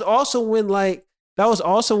that was also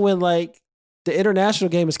when the international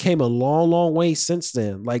games came a long, long way since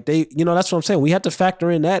then. Like that's what I'm saying. We have to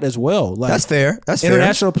factor in that as well. Like that's fair.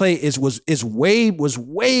 International play was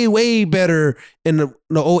way better in the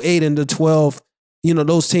 08 and the 12.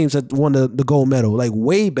 Those teams that won the gold medal, like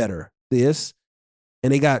way better.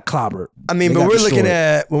 And they got clobbered. I mean, but when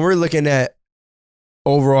we're looking at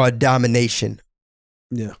overall domination.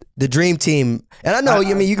 Yeah, the Dream Team, and I know.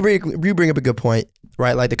 You bring up a good point,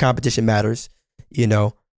 right? Like the competition matters,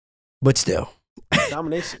 but still,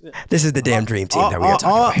 domination. This is the damn Dream Team that we are talking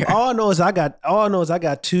about here. All I know is I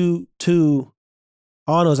got two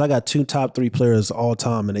top 3 players all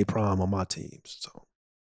time in their prime on my teams. So,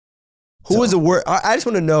 who is the worst? I just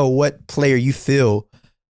want to know what player you feel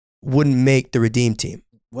wouldn't make the Redeem Team.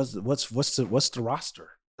 What's the roster?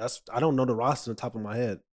 I don't know the roster on the top of my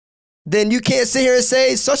head. Then you can't sit here and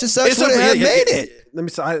say such and such would have made it. Let me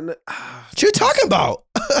say. What you talking about?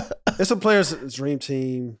 There's some players. Dream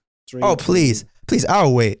Team. Oh, please,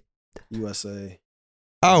 I'll wait. USA.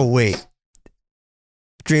 I'll wait.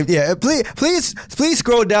 Dream. Yeah, please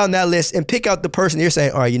scroll down that list and pick out the person you're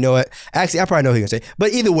saying. All right, you know what? Actually, I probably know who you're gonna say.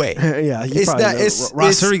 But either way, yeah, you it's not. It's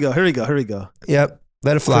Ross. Here we go. Yep.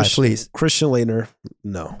 Let it fly, please. Christian Laettner.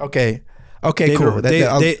 No. Okay, David, cool.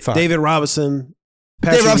 David Robinson.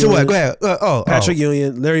 David Robinson. What? Go ahead. Patrick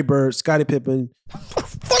Ewing, Larry Bird, Scottie Pippen.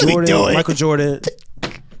 What are we doing? Michael Jordan.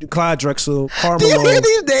 Clyde Drexel. Karl Do you Malone. hear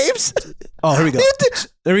these names? Oh, here we go.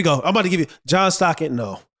 There we go. I'm about to give you John Stockton.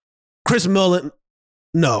 No. Chris Millen.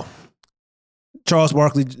 No. Charles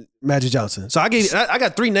Barkley, Magic Johnson. So I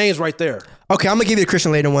got 3 names right there. Okay, I'm gonna give you the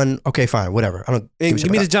Christian Laettner one. Okay, fine, whatever. I don't give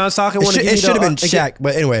me the John Stockton one. It should have been Shaq,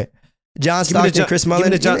 but anyway, John Stockton, Chris Mullin.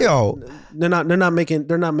 They're not making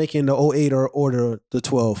the 08 or the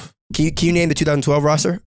 12. Can you name the 2012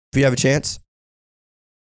 roster if you have a chance?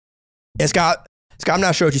 And Scott, I'm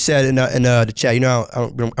not sure what you said in the chat. You know, I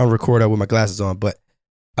don't record with my glasses on, but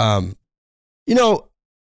you know,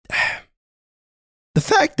 the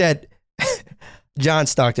fact that John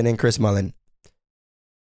Stockton and Chris Mullin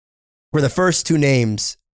were the first 2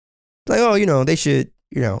 names, like, oh, you know, they should,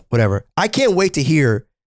 you know, whatever. I can't wait to hear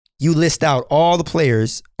you list out all the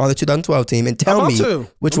players on the 2012 team and tell me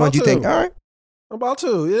which one do you think. All right, I'm about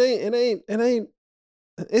to. It ain't.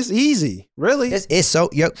 It's easy, really. It's so.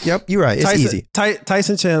 Yep. You're right. It's easy.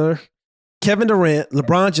 Tyson Chandler, Kevin Durant,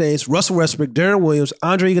 LeBron James, Russell Westbrook, Darren Williams,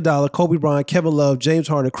 Andre Iguodala, Kobe Bryant, Kevin Love, James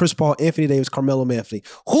Harden, Chris Paul, Anthony Davis, Carmelo Anthony.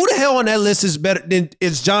 Who the hell on that list is better than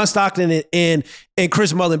is John Stockton and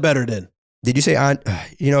Chris Mullin better than? Did you say on?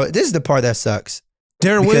 You know, this is the part that sucks.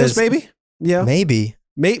 Darren Williams, maybe. Yeah, maybe.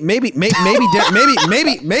 Maybe Chris Miller's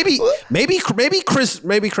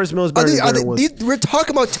better than Darren Williams. We're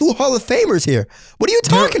talking about 2 Hall of Famers here. What are you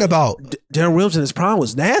talking about? Darren Williams in his prime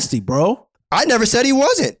was nasty, bro. I never said he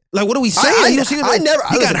wasn't. Like, what are we saying? He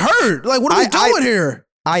got hurt. Like, what are we doing here?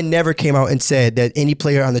 I never came out and said that any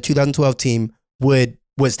player on the 2012 team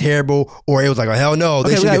was terrible, or it was like, oh, hell no.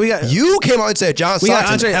 You came out and said John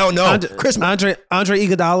Stockton. Hell no. Andre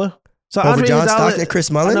Iguodala. So over John Stockton and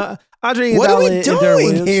Chris Mullin. Andre Iguodala. What are we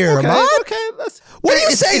doing here, Ahmad? Okay, what are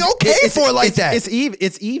you saying? Okay, for like that? It's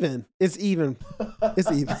even.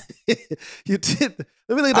 You did.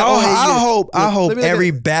 Let me look at I hope every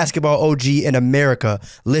basketball OG in America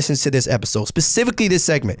listens to this episode, specifically this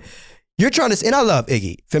segment. You're trying to, and I love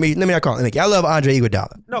Iggy. For me, let me not call him Iggy. I love Andre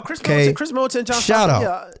Iguodala. No, Chris Middleton, John Shout Stockton.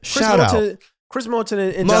 out. Shout out. Chris Middleton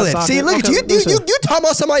and Mullin. John Stockton. See, look at you. You talking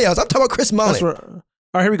about somebody else. I'm talking about Chris Mullin. All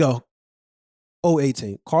right, here we go.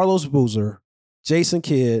 018. Carlos Boozer, Jason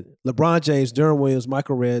Kidd, LeBron James, Darren Williams,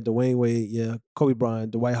 Michael Redd, Dwayne Wade, Kobe Bryant,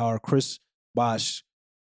 Dwight Howard, Chris Bosh,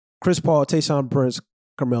 Chris Paul, Tayshaun Prince,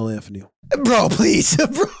 Carmelo Anthony. Bro, please. You're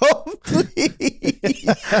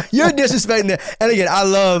disrespecting that. And again, I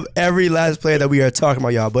love every last player that we are talking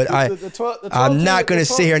about, y'all, but I'm not going to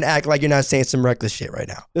sit here and act like you're not saying some reckless shit right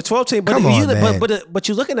now. The 12 team, but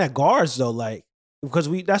you're looking at guards though, like, because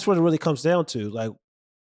that's what it really comes down to. Like,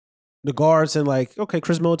 the guards and like, okay,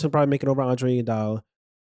 Chris Middleton probably make it over Andre Iguodala,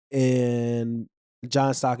 and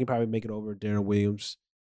John Stockton probably make it over Darren Williams.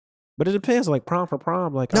 But it depends, like prom for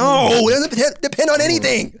prom. Like, no, it doesn't depend on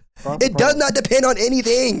anything. It does not depend on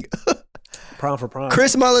anything. Prom for prom.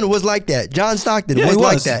 Chris Mullin was like that. John Stockton was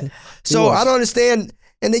like that. So I don't understand.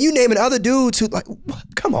 And then you naming other dudes who like,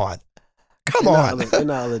 come on. They're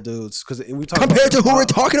not other dudes because we talk compared to who we're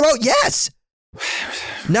talking about. Yes.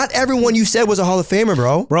 Not everyone you said was a Hall of Famer,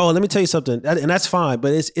 bro. Bro, let me tell you something, and that's fine.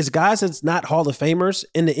 But it's guys that's not Hall of Famers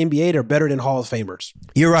in the NBA that are better than Hall of Famers.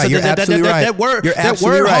 You're right. So you're absolutely right. That word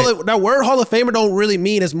Hall of Famer don't really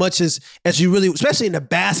mean as much as you really, especially in the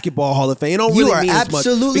basketball Hall of Fame. It don't really mean as much.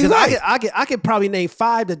 You are absolutely right. I could probably name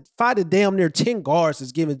five to damn near 10 guards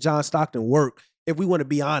that's giving John Stockton work. If we want to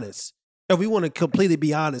be honest, if we want to completely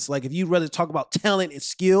be honest, like if you rather talk about talent and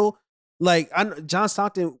skill. Like, John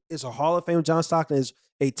Stockton is a Hall of Fame. John Stockton is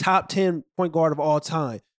a top 10 point guard of all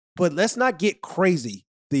time. But let's not get crazy,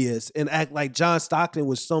 Theus, and act like John Stockton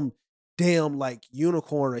was some damn, like,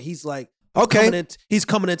 unicorn. Or he's, like, he's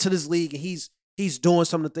coming into this league, and he's doing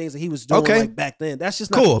some of the things that he was doing like back then. That's just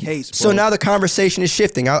not the case, bro. So now the conversation is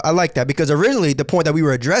shifting. I like that because originally the point that we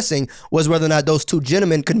were addressing was whether or not those 2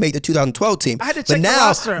 gentlemen could make the 2012 team. I had to check the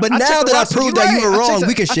roster. But now that I proved that you were wrong,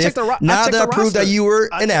 we can shift. Now that I proved that you were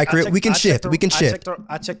inaccurate, we can shift. We can shift.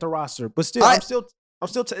 I checked the roster, but still, I'm still.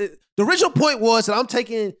 The original point was that I'm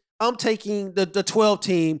taking the 12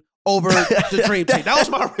 team over the Dream Team. That was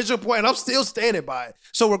my original point, and I'm still standing by it.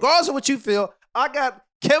 So regardless of what you feel, I got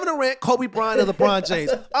Kevin Durant, Kobe Bryant, and LeBron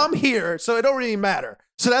James. I'm here, so it don't really matter.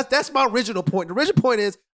 So that's my original point. The original point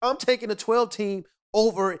is I'm taking the 12 team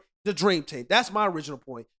over the Dream Team. That's my original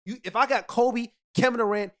point. If I got Kobe, Kevin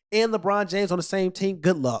Durant, and LeBron James on the same team,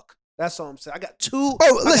 good luck. That's all I'm saying. I got two.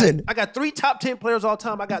 Oh, listen. I got 3 top 10 players all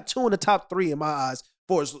time. I got 2 in the top 3 in my eyes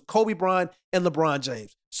for Kobe Bryant and LeBron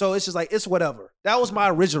James. So it's just like, it's whatever. That was my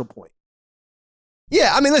original point.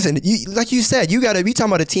 Yeah, I mean, listen, like you said, you got to be talking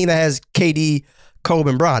about a team that has KD, Kobe,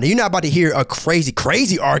 and Bron. You're not about to hear a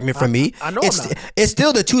crazy argument from me. I know it's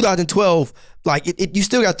still the 2012, like, you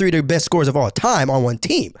still got 3 of the best scorers of all time on one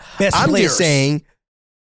team. I'm players. just saying,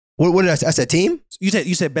 what did I say? I said team? You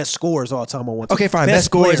said best scorers all time on one team. Okay, fine. Best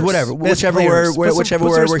scorers, players. whatever. Best Whichever players. word works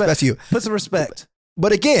best for you. Put some respect.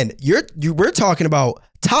 But again, we're talking about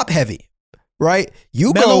top heavy, right?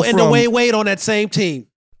 You Melo go and from Dwayne Wade on that same team.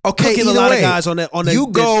 Okay, Cooking a lot of guys on that.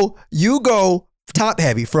 You go top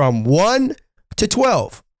heavy from 1 to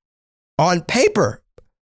 12 on paper,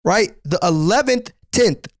 right? The 11th,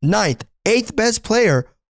 10th, 9th, 8th best player.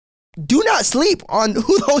 Do not sleep on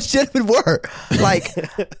who those gentlemen were. Like,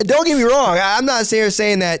 don't get me wrong. I'm not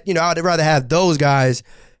saying that, I'd rather have those guys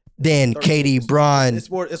than KD, Bron. It's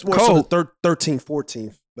more so the 13th,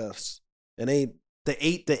 14th best. And the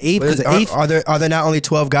 8th, because the 8th. Are there not only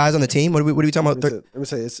 12 guys on the team? What are we talking about? Let me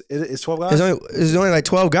say it's 12 guys. There's only like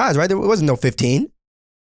 12 guys, right? There wasn't no 15.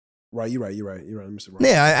 Right, you're right. Let me see.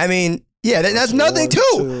 Yeah, I mean, yeah, that's nothing 1, too.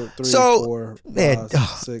 2, 3, so, 4, man, 5,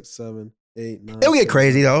 6, 7, 8, 9. It'll get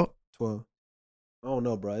crazy though. 12. I don't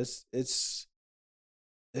know, bro. It's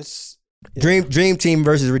Dream Team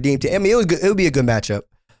versus Redeem Team. I mean, it would be a good matchup.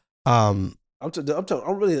 I'm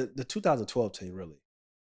really the 2012 team, really.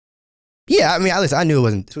 Yeah, I mean, I knew it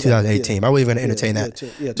wasn't 2018. I wasn't even going to entertain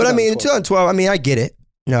that. But I mean, in 2012, I mean, I get it.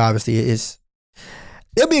 Obviously,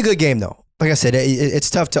 it'll be a good game though. Like I said, it's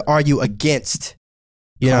tough to argue against.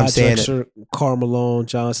 You know what I'm saying? Drexler, Karl Malone,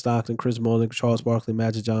 John Stockton, Chris Mullin, Charles Barkley,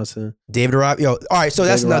 Magic Johnson, David Robinson. All right, so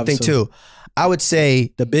that's another thing too. I would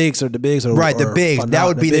say the bigs are right. The bigs that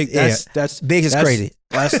would be that's bigs is crazy.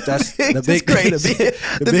 That's the big crazy.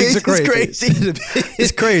 The bigs are crazy.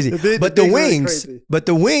 It's crazy. But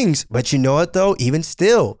the wings. But you know what though? Even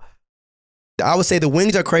still, I would say the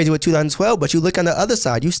wings are crazy with 2012. But you look on the other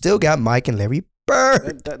side, you still got Mike and Larry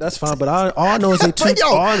Bird. That's fine, but all I know is they two.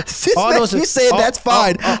 You said that's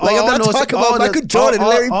fine. Like I'm not talking about Michael Jordan and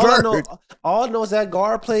Larry Bird. All I know is that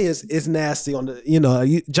guard play is nasty.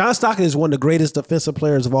 John Stockton is one of the greatest defensive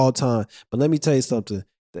players of all time. But let me tell you something.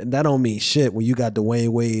 That don't mean shit when you got Dwayne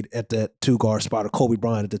Wade at that 2 guard spot, or Kobe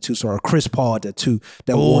Bryant at the 2 spot, or Chris Paul at that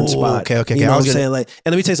 1 spot. Okay. You know what I'm saying? Like,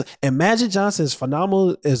 and let me tell you something. And Magic Johnson, as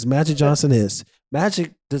phenomenal as Magic Johnson is,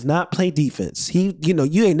 Magic does not play defense. You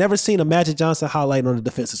ain't never seen a Magic Johnson highlight on the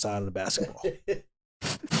defensive side of the basketball.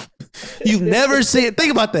 You've never seen.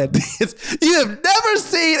 Think about that. You have never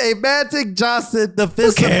seen a Magic Johnson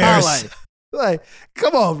defensive highlight. Like,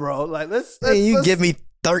 come on, bro. Like, let's give me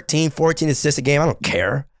 13, 14 assists a game. I don't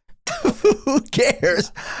care. Who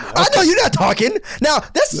cares? Okay. I know you're not talking. Now,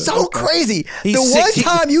 that's so crazy.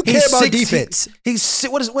 Time you care about defense.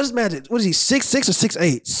 What is Magic? What is he, 6'6" or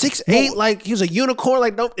 6'8"? 6'8", like he was a unicorn,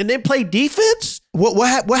 like and then play defense? What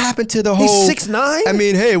happened to the whole... He's 6'9"? I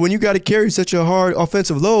mean, hey, when you got to carry such a hard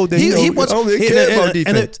offensive load, then he only care about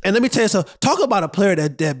defense. And let me tell you something. Talk about a player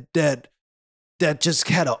that just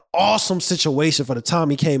had an awesome situation for the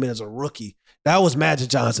time he came in as a rookie. That was Magic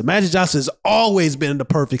Johnson. Magic Johnson has always been in the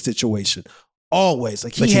perfect situation. Always.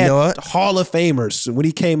 Like, he had Hall of Famers when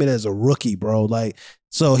he came in as a rookie, bro. Like,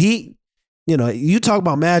 so you talk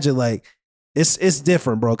about Magic, like, it's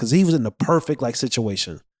different, bro, because he was in the perfect, like,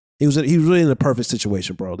 situation. He was really in the perfect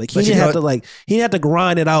situation, bro. Like, he didn't have to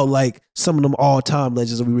grind it out like some of them all-time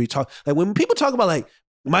legends that we really talk. Like, when people talk about, like,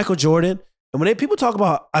 Michael Jordan, and when people talk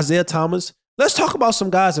about Isaiah Thomas, let's talk about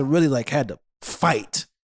some guys that really, like, had to fight.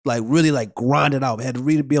 Like, really, like, grind it out. Had to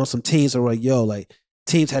really be on some teams that were like, like,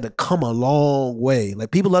 teams had to come a long way. Like,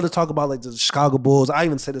 people love to talk about, like, the Chicago Bulls. I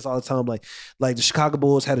even say this all the time. Like the Chicago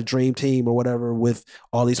Bulls had a dream team or whatever with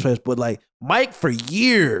all these players. But, like, Mike for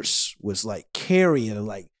years was, like, carrying and,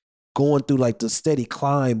 like, going through, like, the steady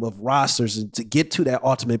climb of rosters and to get to that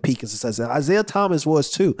ultimate peak and success. And Isaiah Thomas was,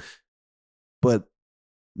 too. But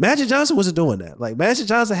Magic Johnson wasn't doing that. Like, Magic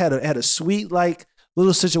Johnson had a sweet, like,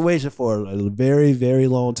 little situation for a very, very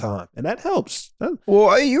long time. And that helps.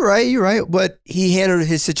 Well, you're right. But he handled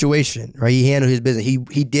his situation, right? He handled his business. He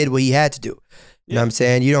did what he had to do. You know what I'm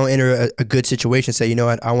saying? You don't enter a good situation and say, you know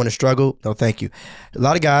what, I want to struggle. No, thank you. A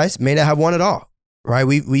lot of guys may not have won at all, right?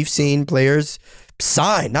 We've seen players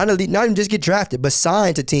sign, not even just get drafted, but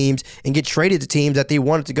sign to teams and get traded to teams that they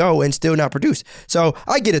wanted to go and still not produce. So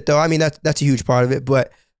I get it, though. I mean, that's a huge part of it.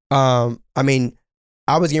 But, I mean,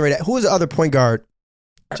 I was getting ready to... Who was the other point guard?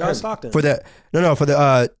 John Stockton. For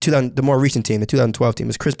the more recent team, the 2012 team.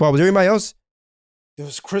 Was Chris Paul? Was there anybody else? It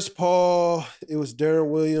was Chris Paul. It was Darren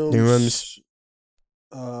Williams.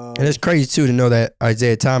 And it's crazy too to know that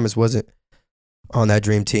Isaiah Thomas wasn't on that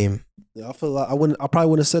dream team. Yeah, I feel like I probably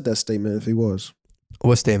wouldn't have said that statement if he was.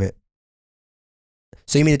 What statement?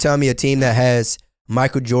 So you mean to tell me a team that has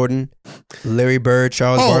Michael Jordan, Larry Bird,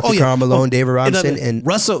 Charles Barkley, Karl Malone, David Robinson, and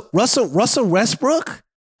Russell Westbrook,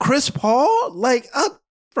 Chris Paul, like,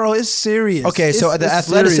 bro, it's serious. Okay, so the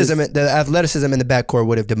athleticism in the backcourt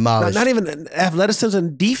would have demolished. Not even athleticism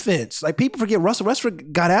and defense. Like, people forget Russell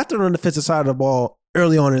Westbrook got after on the defensive side of the ball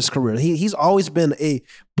early on in his career. He's always been a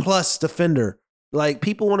plus defender. Like,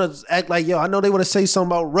 people want to act like, yo, I know they want to say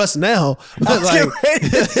something about Russ now. But like,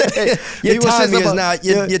 your timing is not.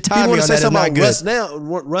 Your timing on that is not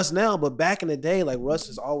good. Russ now, but back in the day, like, Russ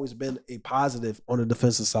has always been a positive on the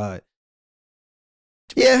defensive side.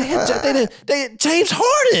 Yeah, they James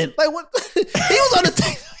Harden. Like, what? He was on the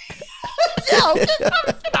team. Yo,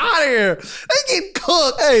 get out of here. They get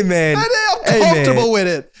cooked. Hey, man. I'm comfortable with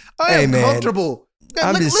it. I am comfortable.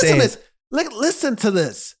 I'm just saying. Listen to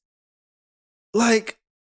this. Like,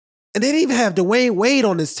 and they didn't even have Dwayne Wade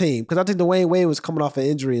on this team because I think Dwayne Wade was coming off an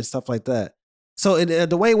injury and stuff like that. So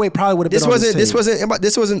Dwayne Wade probably would have been on this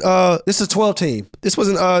team. This is 12 team. This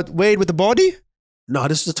wasn't Wade with the baldy? No,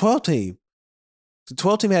 this is the 12 team. The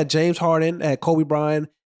 12 team had James Harden, had Kobe Bryant,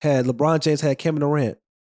 had LeBron James, had Kevin Durant.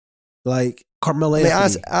 Like, Carmelo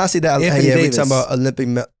Anthony. I see that. We're talking about Olympic.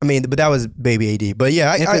 But that was Baby AD. But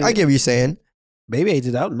yeah, I get what you're saying. Baby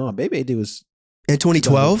AD out? No, Baby AD was in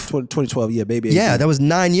 2012. 2012, yeah, Baby AD. Yeah, that was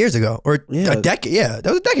 9 years ago, or a decade. Yeah, that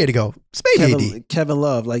was a decade ago. Space AD. Kevin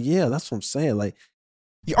Love, like, yeah, that's what I'm saying. Like,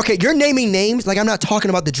 okay, you're naming names like I'm not talking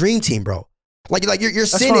about the Dream Team, bro. Like you're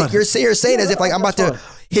saying it. You're saying as if like I'm about to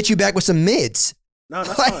hit you back with some mids. No,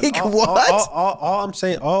 that's like fine. what? All I'm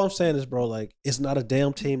saying is, bro, like, it's not a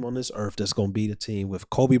damn team on this earth that's gonna beat a team with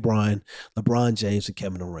Kobe Bryant, LeBron James, and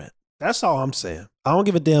Kevin Durant. That's all I'm saying. I don't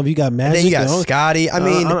give a damn if you got Magic. And then you got Scotty. I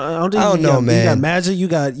mean, I don't know, man. You got Magic. You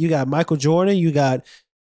got Michael Jordan. You got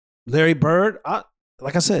Larry Bird.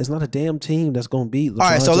 Like I said, it's not a damn team that's gonna beat LeBron all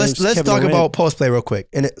right, so James, let's Kevin talk Durant. about post play real quick,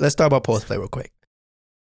 and let's talk about post play real quick.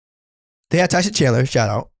 They had Tyson Chandler.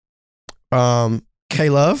 Shout out. K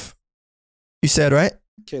Love. You said right.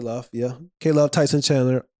 K Love, yeah. K Love, Tyson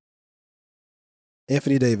Chandler,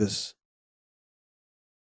 Anthony Davis.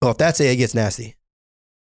 Well, if that's it gets nasty.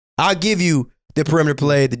 I'll give you the perimeter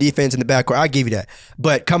play, the defense in the backcourt. I'll give you that.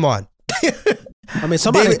 But come on. I mean,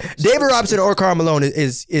 somebody David Robinson or Karl Malone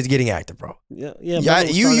is getting active, bro. Yeah.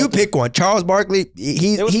 You pick one. Charles Barkley.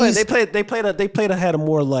 They played had a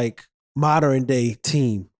more like modern day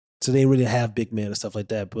team, so they didn't really have big men and stuff like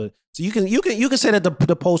that. But so you can say that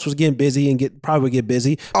the post was getting busy and probably would get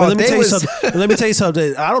busy. But let me tell you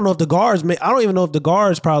something. I don't know if the guards. I don't even know if the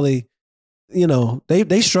guards probably.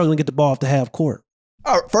 They struggling to get the ball off the half court.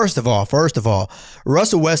 First of all,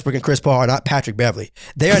 Russell Westbrook and Chris Paul are not Patrick Beverly.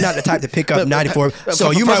 They are not the type to pick up 94. So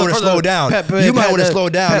you might want to slow down. You might want to slow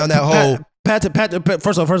down on that whole.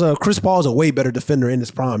 First of all, Chris Paul is a way better defender in his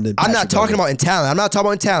prime than Patrick I'm not talking about in talent. I'm not talking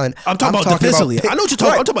about in talent. I'm talking about defensively. I know what you're talking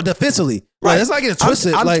about. I'm talking about defensively. Right. Let's not get it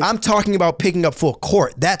twisted. I'm talking about picking up full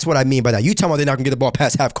court. That's what I mean by that. You talking about they're not going to get the ball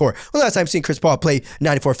past half court. Well, last time I've seen Chris Paul play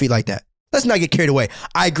 94 feet like that. Let's not get carried away.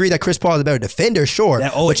 I agree that Chris Paul is a better defender, sure.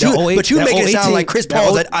 But you make it sound like Chris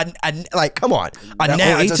Paul like, come on, a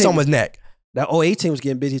nab to someone's neck. That 08 team was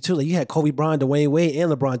getting busy too. Like, you had Kobe Bryant, Dwayne Wade,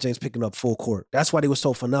 and LeBron James picking up full court. That's why they were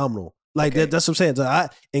so phenomenal. Like, that's what I'm saying.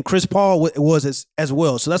 And Chris Paul was as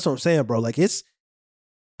well. So that's what I'm saying, bro. Like, it's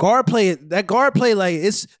guard play. That guard play, like,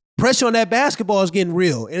 it's pressure on that basketball is getting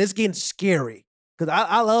real and it's getting scary. Because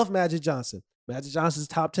I love Magic Johnson. Magic Johnson's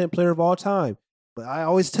top 10 player of all time. But I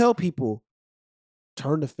always tell people,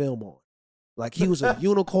 turn the film on. Like, he was a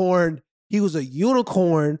unicorn. He was a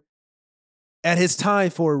unicorn at his time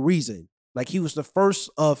for a reason. Like, he was the first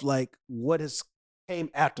of, like, what has came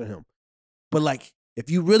after him. But, like, if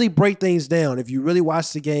you really break things down, if you really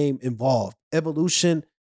watch the game involved, evolution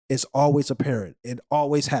is always apparent. It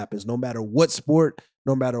always happens, no matter what sport,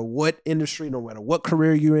 no matter what industry, no matter what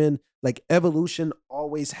career you're in. Like, evolution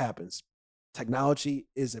always happens. Technology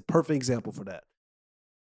is a perfect example for that.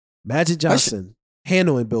 Magic Johnson,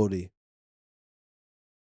 handling ability.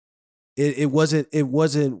 It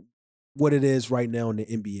wasn't what it is right now in the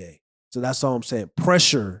NBA. So that's all I'm saying.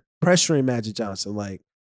 Pressuring Magic Johnson. Like,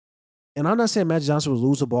 and I'm not saying Magic Johnson would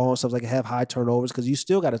lose the ball and stuff like have high turnovers because you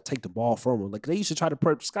still got to take the ball from him. Like, they used to try to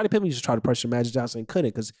Scottie Pippen used to try to pressure Magic Johnson and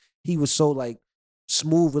couldn't because he was so like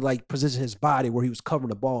smooth with like position his body where he was covering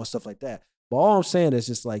the ball and stuff like that. But all I'm saying is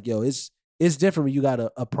just like, yo, it's different when you got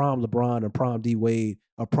a prime LeBron, a prime D Wade,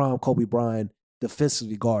 a prime Kobe Bryant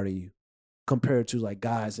defensively guarding you compared to like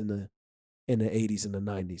guys in the in the 80s and the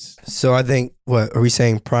 90s. So I think, what are we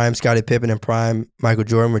saying? Prime Scottie Pippen and prime Michael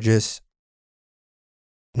Jordan were just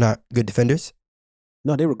not good defenders?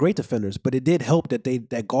 No, they were great defenders, but it did help that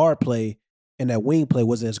that guard play and that wing play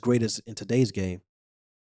wasn't as great as in today's game.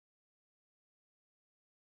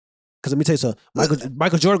 Because let me tell you something,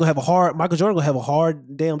 Michael Jordan gonna have a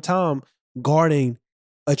hard damn time guarding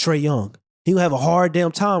a Trae Young. He'll have a hard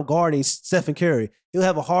damn time guarding Stephen Curry. He'll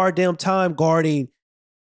have a hard damn time guarding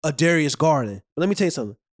a Darius Garland. But let me tell you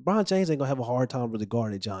something, LeBron James ain't gonna have a hard time really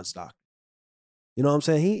guarding John Stockton. You know what I'm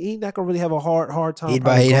saying? He not gonna really have a hard time. He'd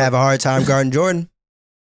have a hard time guarding Jordan.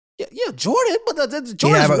 Yeah, Jordan, but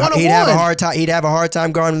Jordan's he'd have a hard time. He'd have a hard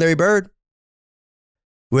time guarding Larry Bird.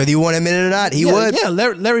 Whether you want to admit it or not, he would. Yeah,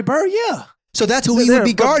 Larry Bird, yeah. So that's who he would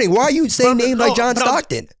be guarding. Why are you saying names like John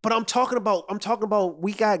Stockton? But I'm talking about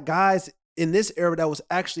we got guys in this era that was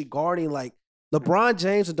actually guarding, like LeBron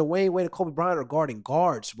James and Dwayne Wade and Kobe Bryant are guarding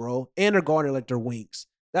guards, bro. And they're guarding like their wings.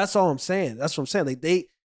 That's all I'm saying. That's what I'm saying. Like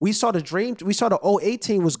we saw the 08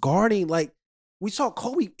 team was guarding, like we saw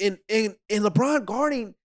Kobe and LeBron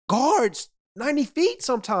guarding guards 90 feet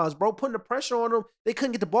sometimes, bro, putting the pressure on them. They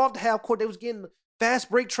couldn't get the ball off the half court. They was getting fast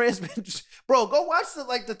break transmitters. Bro, go watch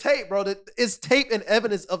the tape, bro. It's tape and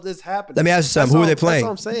evidence of this happening. Let me ask you something. Who are they playing?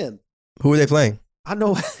 That's what I'm saying. Who are they playing? I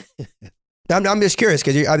know. I'm just curious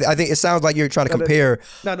because I think it sounds like you're trying to compare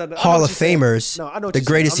Hall of Famers, the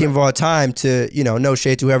greatest team of all time, to, no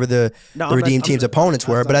shade to whoever the redeemed team's opponents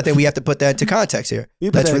were. But I think we have to put that into context here.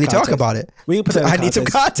 Let's really talk about it. We can put that in context. I need some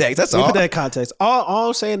context. That's all. We put that in context. All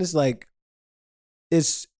I'm saying is, like,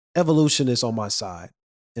 it's evolution is on my side.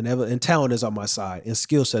 And talent is on my side, and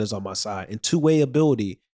skill set is on my side, and two-way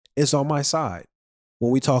ability is on my side. When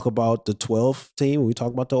we talk about the 12 team, when we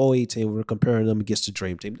talk about the 08 team, we're comparing them against the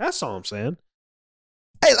Dream Team. That's all I'm saying.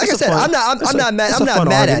 Hey, like I said, I'm not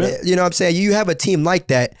mad at it. You know what I'm saying? You have a team like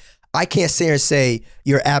that. I can't sit here and say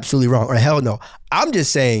you're absolutely wrong, or hell no. I'm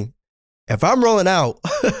just saying, if I'm rolling out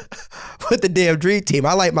with the damn Dream Team,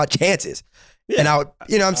 I like my chances. Yeah. And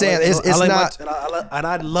you know what I'm saying?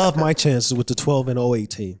 I love my chances with the 12 and 08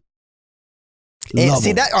 team. And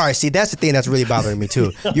that's the thing that's really bothering me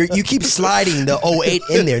too. You keep sliding the 08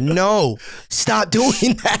 in there. No, stop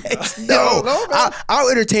doing that. No, I'll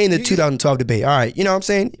entertain the 2012 debate. All right, you know what I'm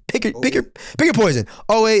saying? Pick your poison.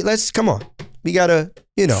 08, come on. We gotta,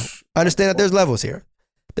 understand that there's levels here.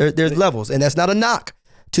 There's levels, and that's not a knock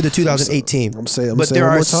to the 2008 team. I'm saying there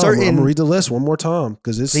are certain. I'm gonna read the list one more time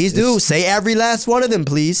because please do say every last one of them,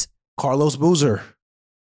 please. Carlos Boozer.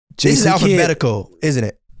 This is alphabetical, isn't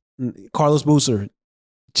it? Carlos Boozer,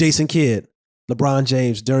 Jason Kidd, LeBron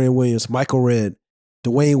James, Darian Williams, Michael Redd,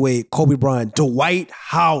 Dwayne Wade, Kobe Bryant, Dwight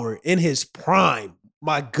Howard in his prime.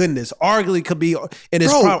 My goodness, arguably could be in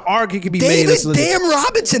his prime. Arguably could be made. Damn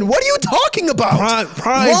Robinson, what are you talking about?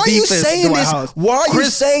 Prime why are you saying this? House. Why are you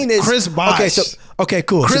saying this? Chris Bosh. Okay,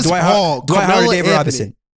 cool. Chris Dwight Paul, Dwight Howard, David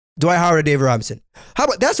Robinson. Dwight Howard, David Robinson. How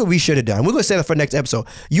about that's what we should have done? We're gonna say that for next episode.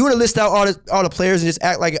 You want to list out all the players and just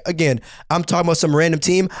act like, again, I'm talking about some random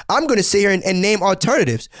team. I'm gonna sit here and name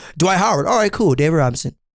alternatives. Dwight Howard, all right, cool. David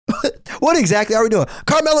Robinson. What exactly are we doing?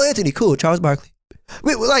 Carmelo Anthony, cool. Charles Barkley.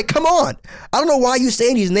 Come on. I don't know why you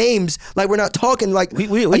saying these names like we're not talking like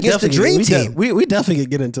we against the Dream Team. We definitely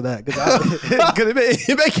could get into that because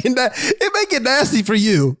it may get nasty for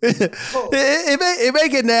you. It may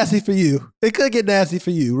get nasty for you. It could get nasty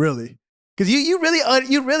for you, really. Because you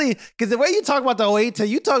really because the way you talk about the 08 team,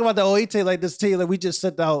 you talk about the 08 team like this team that we just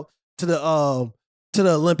sent out to the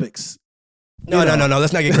Olympics. No.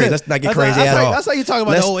 Let's not get crazy. Let's not get crazy at all. That's how you talk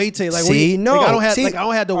about the 08 team. Like, I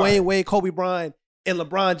don't have Dwayne Wade, Kobe Bryant, and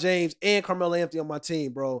LeBron James and Carmelo Anthony on my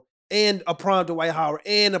team, bro. And a prime Dwight Howard,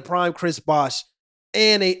 and a prime Chris Bosh,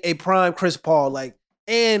 and a prime Chris Paul, like,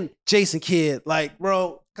 and Jason Kidd, like,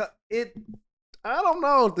 bro. I don't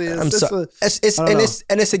know this.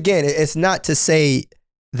 It's not to say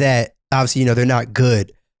that obviously they're not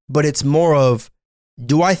good, but it's more of,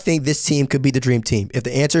 do I think this team could be the Dream Team? If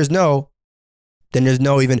the answer is no, then there's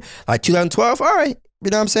no even like 2012. All right, you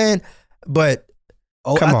know what I'm saying? But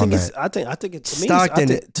come on, man. I think it's to Stockton.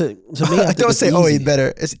 Me. To me, I don't say 08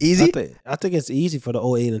 better. It's easy. I think it's easy for the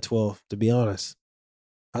 08 and 12. To be honest,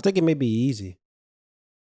 I think it may be easy.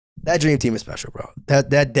 That Dream Team is special, bro.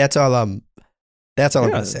 That's all I'm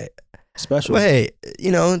gonna say. Special. But hey,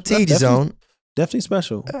 to each his own. Definitely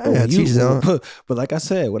special. To each his own. But like I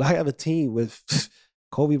said, when I have a team with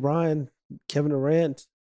Kobe Bryant, Kevin Durant,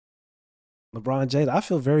 LeBron James, I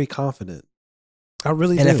feel very confident. I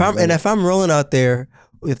really do. If I'm rolling out there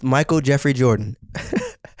with Michael Jeffrey Jordan,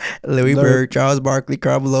 Larry Bird, Charles Barkley,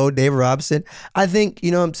 Carmelo, David Robinson, I think,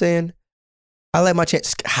 you know what I'm saying? I like my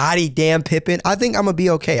chance. Hottie damn Pippen. I think I'm going to be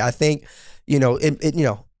okay. I think, you know,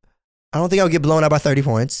 I don't think I'll get blown out by 30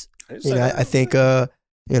 points. I think,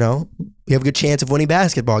 we have a good chance of winning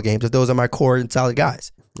basketball games if those are my core and solid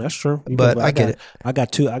guys. That's true. But I get it. I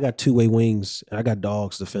got two-way wings. I got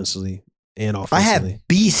dogs defensively and offensively. I have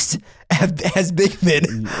beasts as big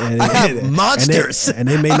men. I have monsters. And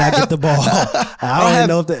they may not get the ball. I don't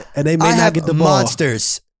know if they, and they may not get the ball.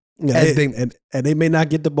 Monsters. And they may not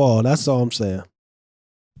get the ball. That's all I'm saying.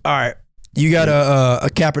 All right. You got a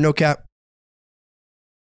cap or no cap?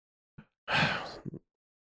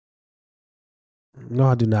 No,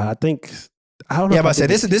 I do not. I don't know. Yeah, but I say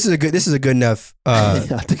this is a good enough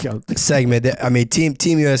segment.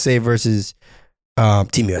 Team USA versus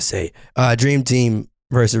Team USA, Dream Team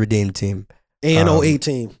versus Redeem Team, and 08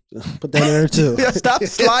 team. Put that in there too. Stop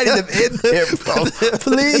sliding them in there, bro.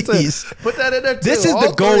 Please put that in there too. This is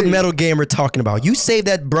the gold medal game we're talking about. You save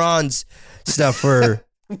that bronze stuff for.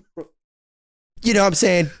 You know what I'm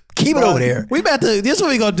saying? Keep it over there. This is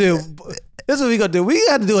what we gonna do. We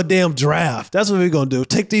got to do a damn draft. That's what we're gonna do.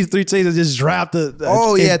 Take these 3 teams and just draft the.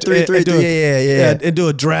 And do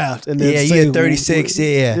a draft. And then you get 36.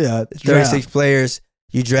 Yeah. 36 players.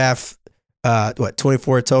 You draft.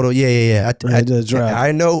 24 total? Yeah.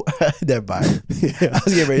 I know. Never mind. I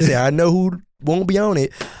was getting ready to say I know who won't be on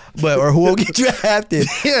it, or who won't get drafted.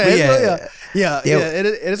 Yeah. And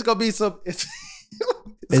it's gonna be some. It's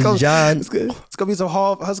gonna be some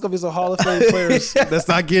Hall of Fame players that's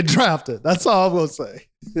not getting drafted. That's all I'm gonna say.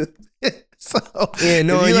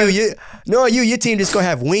 Knowing you, your team just gonna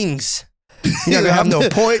have wings. You're not gonna have no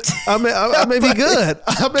points. I may be good.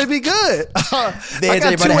 I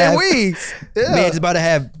got 2-way wings. Yeah. Man's about to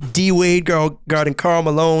have D Wade guarding Karl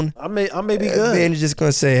Malone. I may be good. Man's just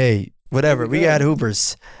gonna say, hey, whatever. We got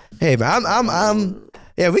hoopers. Hey, man, I'm.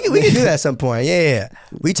 Yeah, we can do that at some point. Yeah.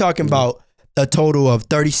 We talking about a total of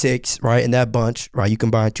 36, right? In that bunch, right? You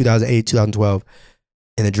combine 2008, 2012,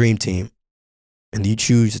 and the Dream Team, and you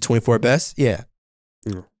choose the 24 best. Yeah.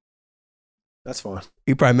 That's fine.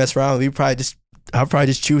 You probably mess around. I'll probably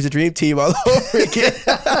just choose the Dream Team all over again.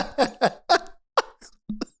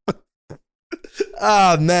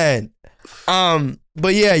 Oh man.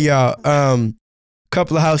 But yeah, y'all.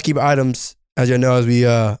 Couple of housekeeping items, as you know, as we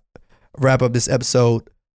wrap up this episode.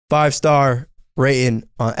 5-star rating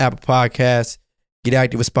on Apple Podcasts. Get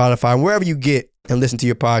active with Spotify and wherever you get and listen to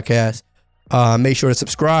your podcast. Make sure to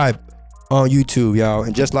subscribe on YouTube, y'all.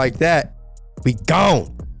 And just like that, we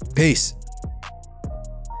gone. Peace.